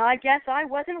 well, then I guess I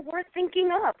wasn't worth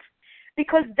thinking of,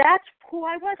 because that's who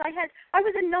I was. I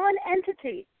was a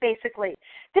non-entity, basically.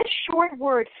 This short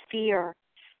word, fear,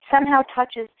 somehow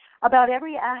touches about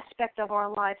every aspect of our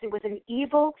lives. It was an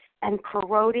evil and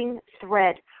corroding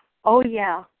thread. Oh,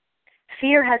 yeah.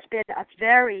 Fear has been a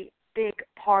very big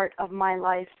part of my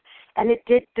life, and it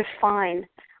did define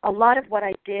a lot of what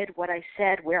I did, what I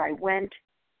said, where I went,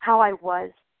 how I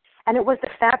was. And it was the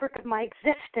fabric of my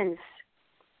existence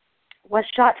was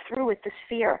shot through with this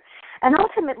fear. And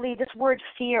ultimately, this word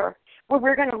fear,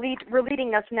 we're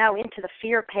leading us now into the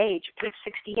fear page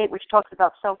 68, which talks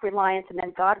about self-reliance and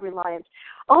then God-reliance.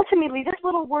 Ultimately, this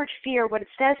little word fear, what it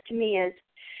says to me is,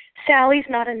 Sally's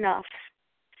not enough.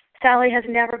 Sally has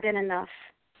never been enough.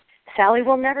 Sally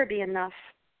will never be enough.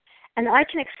 And I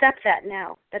can accept that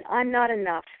now, that I'm not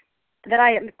enough, that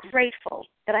I am grateful,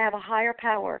 that I have a higher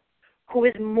power who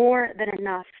is more than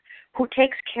enough, who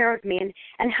takes care of me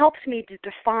and helps me to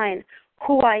define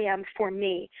who I am for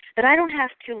me, that I don't have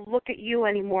to look at you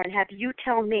anymore and have you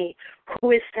tell me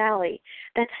who is Sally,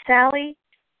 that Sally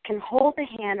can hold the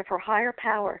hand of her higher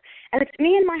power. And it's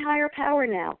me and my higher power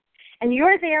now. And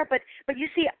you're there, but you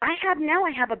see, I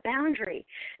have a boundary.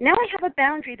 Now I have a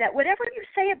boundary that whatever you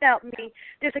say about me,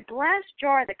 there's a glass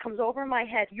jar that comes over my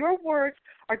head. Your words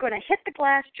are going to hit the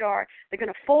glass jar. They're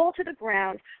going to fall to the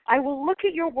ground. I will look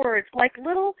at your words like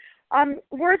little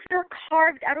words that are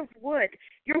carved out of wood.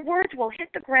 Your words will hit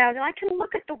the ground, and I can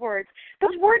look at the words.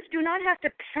 Those words do not have to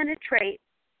penetrate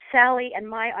Sally and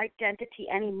my identity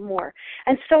anymore.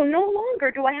 And so no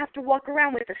longer do I have to walk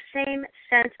around with the same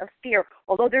sense of fear,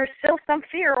 although there's still some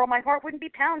fear or my heart wouldn't be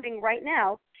pounding right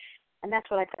now. And that's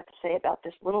what I've got to say about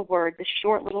this little word, this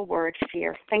short little word,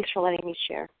 fear. Thanks for letting me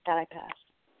share. That I pass.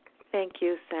 Thank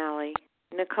you, Sally.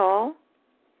 Nicole?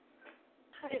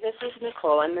 Hi, this is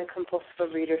Nicole. I'm a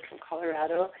compulsive reader from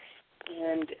Colorado,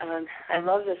 and I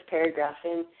love this paragraph.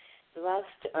 In the last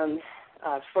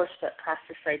four-step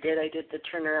practice I did the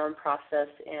turnaround process,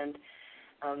 and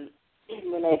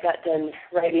when I got done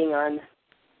writing on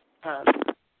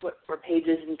what were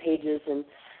pages and pages, and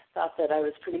thought that I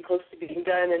was pretty close to being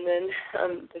done, and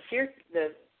then the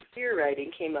fear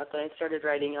writing came up, and I started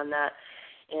writing on that,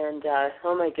 and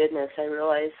oh my goodness, I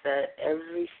realized that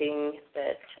everything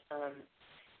that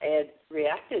I had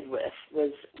reacted with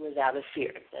was out of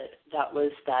fear. That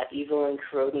was that evil and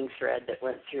corroding thread that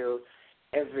went through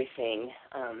everything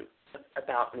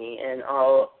about me, and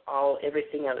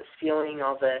everything I was feeling,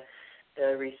 all the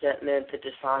resentment, the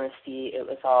dishonesty, it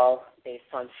was all based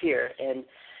on fear. And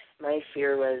my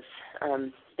fear was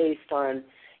based on,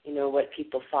 what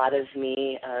people thought of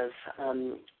me, of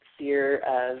fear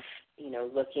of,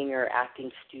 looking or acting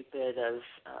stupid, of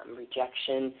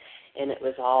rejection, and it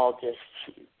was all just,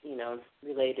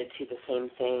 related to the same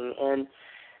thing. And,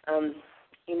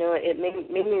 it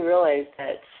made me realize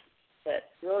that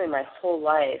really my whole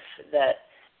life that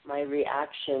my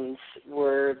reactions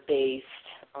were based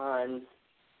on,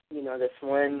 this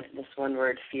one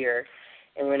word, fear.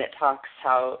 And when it talks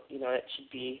how, it should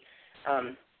be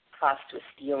crossed with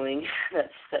stealing,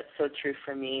 that's so true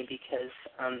for me,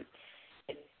 because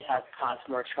it has caused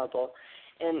more trouble.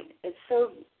 And it's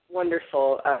so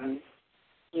wonderful,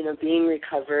 being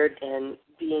recovered and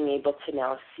being able to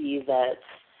now see that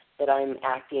I'm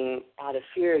acting out of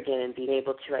fear again, and being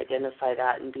able to identify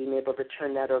that and being able to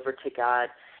turn that over to God.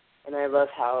 And I love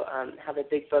how the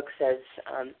big book says,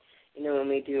 when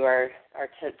we do our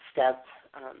 10th step,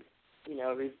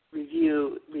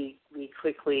 review, we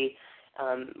quickly,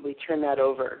 we turn that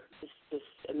over just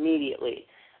immediately,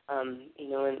 and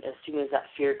as soon as that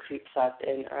fear creeps up.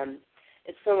 And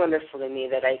it's so wonderful to me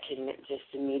that I can just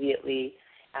immediately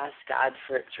ask God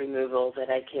for its removal, that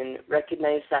I can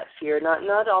recognize that fear,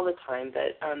 not all the time,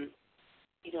 but,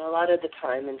 a lot of the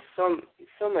time, and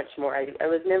so much more. I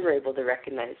was never able to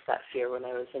recognize that fear when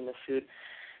I was in the food,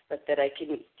 but that I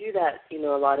can do that,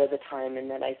 a lot of the time,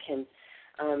 and that I can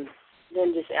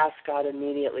then just ask God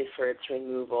immediately for its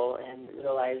removal, and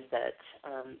realize that,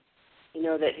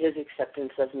 that His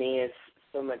acceptance of me is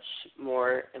so much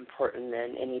more important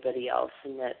than anybody else,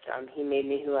 and that He made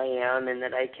me who I am, and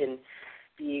that I can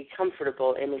be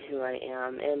comfortable in who I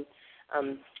am,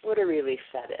 and what a relief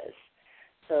that is.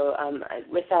 So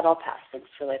with that, I'll pass. Thanks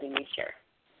for letting me share.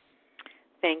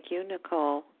 Thank you,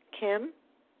 Nicole. Kim?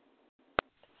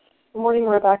 Good morning,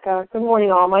 Rebecca. Good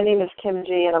morning, all. My name is Kim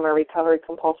G., and I'm a recovered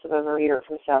compulsive overeater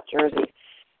from South Jersey.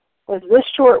 With this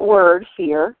short word,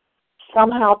 fear,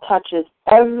 somehow touches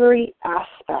every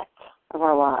aspect of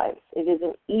our lives. It is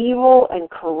an evil and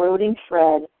corroding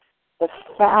thread. The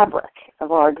fabric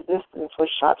of our existence was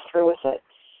shot through with it.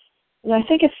 And I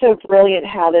think it's so brilliant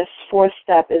how this fourth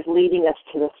step is leading us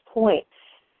to this point.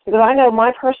 Because I know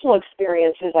my personal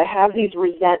experience is I have these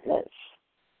resentments.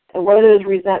 And what do those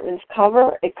resentments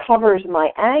cover? It covers my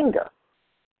anger.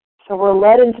 So we're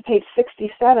led into page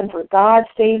 67, for God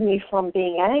saved me from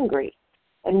being angry.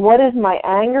 And what is my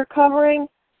anger covering?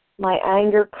 My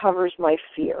anger covers my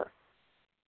fear.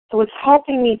 So it's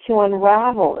helping me to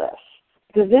unravel this.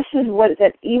 Because this is what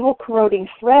that evil corroding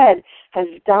thread has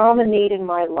dominated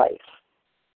my life.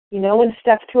 You know, in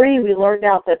step 3, we learned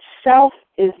out that self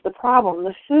is the problem.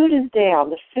 The food is down.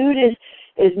 The food is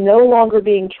no longer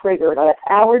being triggered. That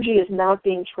allergy is not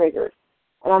being triggered.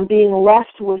 And I'm being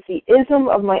left with the ism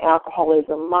of my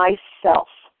alcoholism, myself.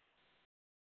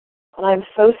 And I'm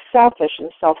so selfish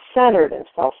and self-centered and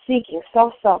self-seeking,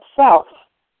 self,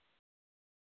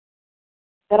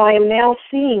 that I am now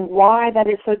seeing why that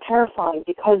is so terrifying,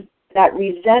 because that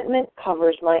resentment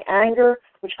covers my anger,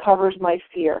 which covers my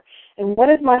fear. And what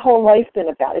has my whole life been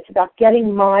about? It's about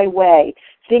getting my way.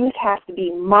 Things have to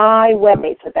be my way.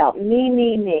 It's about me.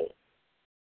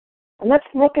 And let's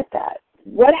look at that.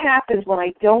 What happens when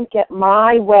I don't get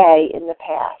my way in the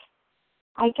past?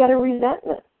 I get a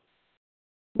resentment.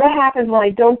 What happens when I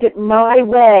don't get my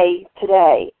way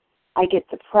today? I get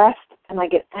depressed and I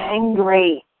get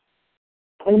angry.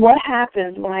 And what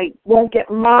happens when I won't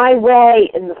get my way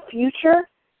in the future?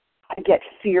 I get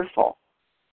fearful.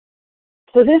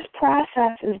 So this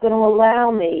process is going to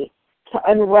allow me to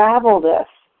unravel this,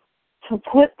 to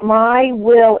put my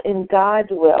will in God's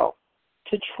will,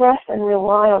 to trust and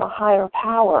rely on a higher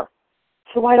power,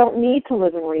 so I don't need to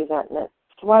live in resentment,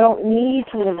 so I don't need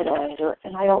to live in anger,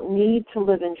 and I don't need to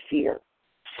live in fear.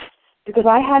 Because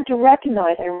I had to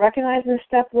recognize in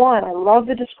step 1, I love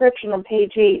the description on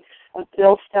page 8 of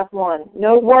Bill's step 1.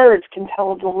 No words can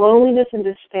tell of the loneliness and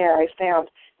despair I found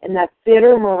in that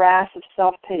bitter morass of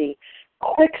self-pity.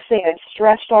 Quicksand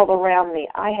stretched all around me.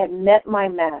 I had met my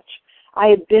match. I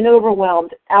had been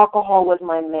overwhelmed. Alcohol was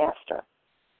my master.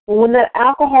 When that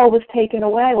alcohol was taken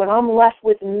away, when I'm left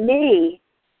with me,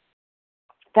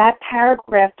 that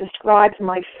paragraph describes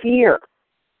my fear.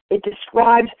 It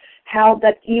describes how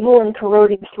that evil and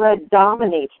corroding thread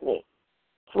dominates me.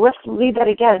 So let's read that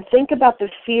again. Think about the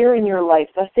fear in your life,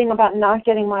 the thing about not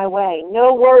getting my way.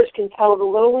 No words can tell of the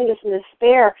loneliness and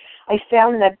despair I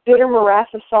found in that bitter morass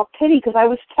of self-pity, because I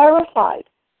was terrified.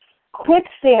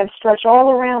 Quicksand stretched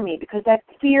all around me because that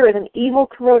fear is an evil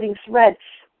corroding thread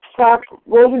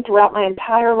woven throughout my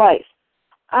entire life.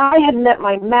 I had met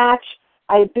my match.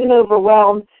 I had been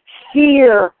overwhelmed.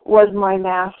 Fear was my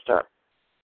master.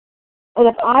 And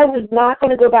if I was not going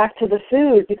to go back to the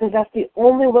food, because that's the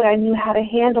only way I knew how to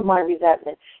handle my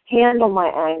resentment, handle my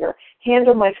anger,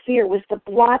 handle my fear, was to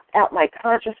blot out my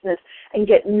consciousness and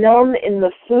get numb in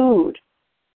the food,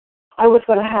 I was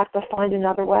going to have to find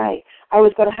another way. I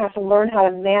was going to have to learn how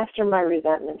to master my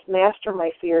resentments, master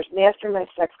my fears, master my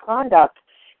sex conduct,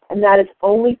 and that is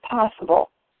only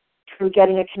possible through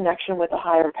getting a connection with a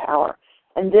higher power.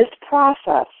 And this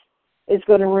process is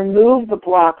going to remove the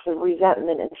blocks of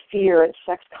resentment and fear and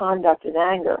sex conduct and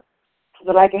anger, so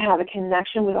that I can have a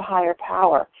connection with a higher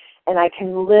power, and I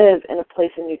can live in a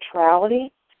place of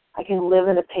neutrality, I can live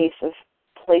in a place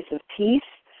of peace,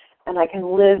 and I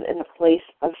can live in a place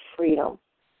of freedom.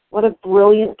 What a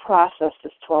brilliant process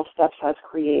this 12 Steps has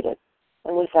created.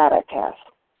 And with that, I pass.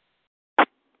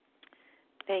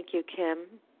 Thank you, Kim.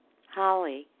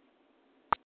 Holly.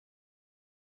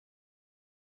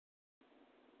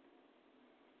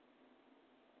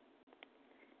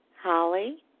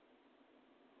 Holly?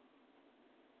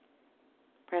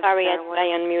 Sorry, I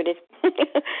unmuted.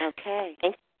 Okay.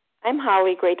 I'm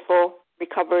Holly, grateful,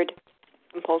 recovered,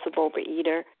 compulsive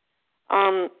overeater.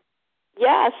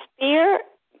 Yes, fear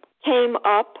came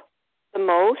up the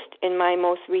most in my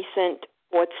most recent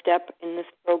fourth step in this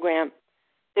program.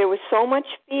 There was so much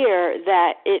fear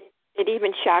that it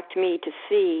even shocked me to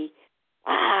see,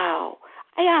 wow,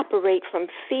 I operate from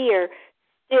fear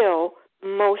still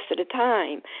most of the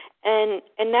time.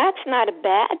 And that's not a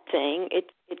bad thing.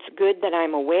 It's good that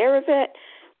I'm aware of it.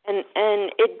 And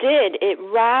it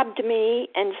robbed me,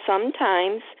 and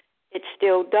sometimes it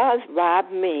still does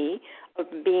rob me of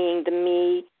being the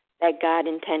me that God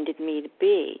intended me to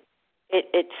be.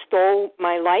 It stole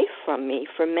my life from me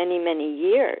for many, many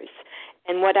years.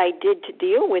 And what I did to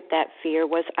deal with that fear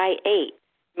was I ate.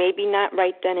 Maybe not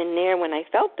right then and there when I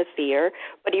felt the fear,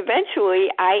 but eventually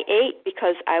I ate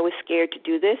because I was scared to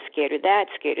do this, scared of that,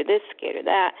 scared of this, scared of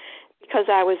that, because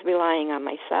I was relying on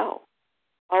myself,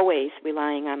 always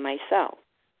relying on myself.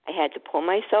 I had to pull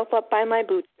myself up by my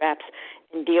bootstraps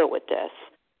and deal with this.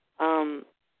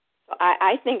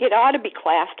 I think it ought to be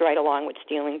classed right along with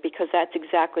stealing, because that's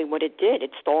exactly what it did.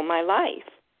 It stole my life.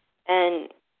 And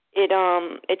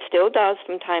it still does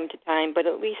from time to time, but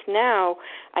at least now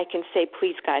I can say,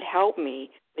 please, God, help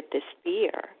me with this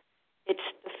fear. The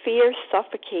fear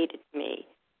suffocated me.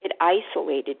 It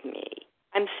isolated me.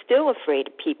 I'm still afraid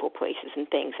of people, places, and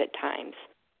things at times,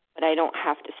 but I don't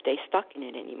have to stay stuck in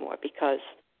it anymore, because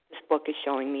this book is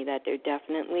showing me that there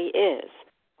definitely is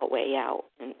a way out,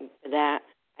 and for that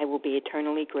I will be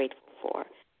eternally grateful for.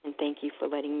 And thank you for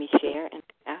letting me share and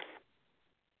pass.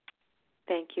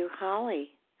 Thank you, Holly.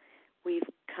 We've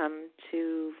come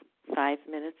to 5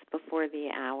 minutes before the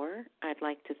hour. I'd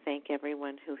like to thank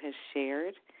everyone who has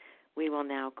shared. We will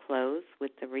now close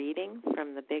with the reading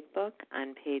from the Big Book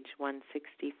on page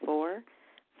 164,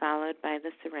 followed by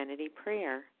the Serenity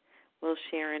Prayer. Will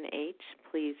Sharon H.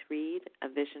 please read A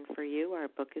Vision for You? Our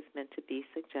book is meant to be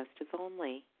suggestive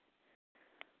only.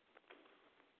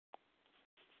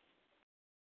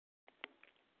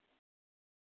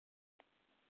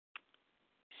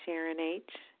 Sharon H.,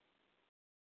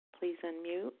 please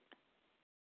unmute.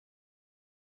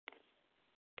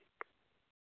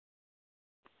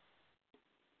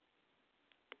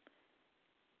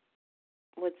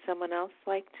 Would someone else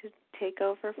like to take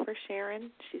over for Sharon?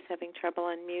 She's having trouble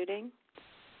unmuting.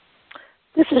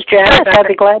 This is Janice. I'd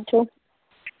be glad to.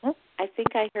 I think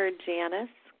I heard Janice.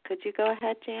 Could you go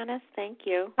ahead, Janice? Thank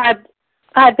you.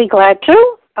 I'd be glad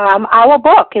to. Our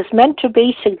book is meant to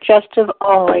be suggestive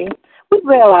only. We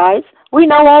realize we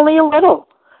know only a little.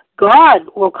 God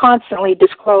will constantly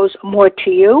disclose more to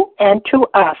you and to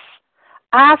us.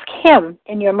 Ask Him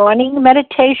in your morning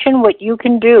meditation what you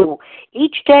can do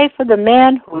each day for the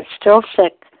man who is still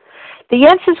sick. The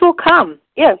answers will come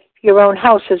if your own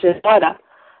house is in order.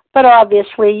 But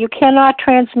obviously you cannot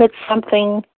transmit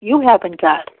something you haven't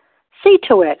got. See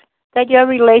to it that your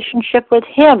relationship with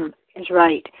Him is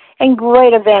right, and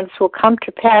great events will come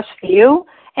to pass for you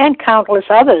and countless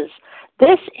others.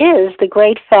 This is the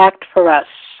great fact for us.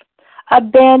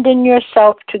 Abandon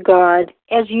yourself to God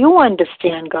as you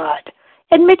understand God.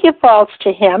 Admit your faults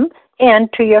to Him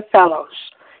and to your fellows.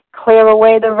 Clear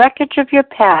away the wreckage of your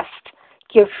past.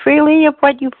 Give freely of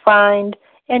what you find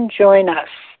and join us.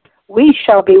 We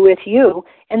shall be with you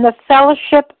in the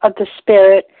fellowship of the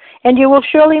Spirit, and you will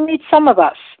surely meet some of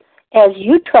us as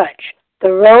you trudge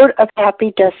the road of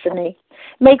happy destiny.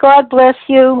 May God bless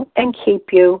you and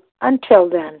keep you. Until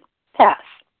then, pass.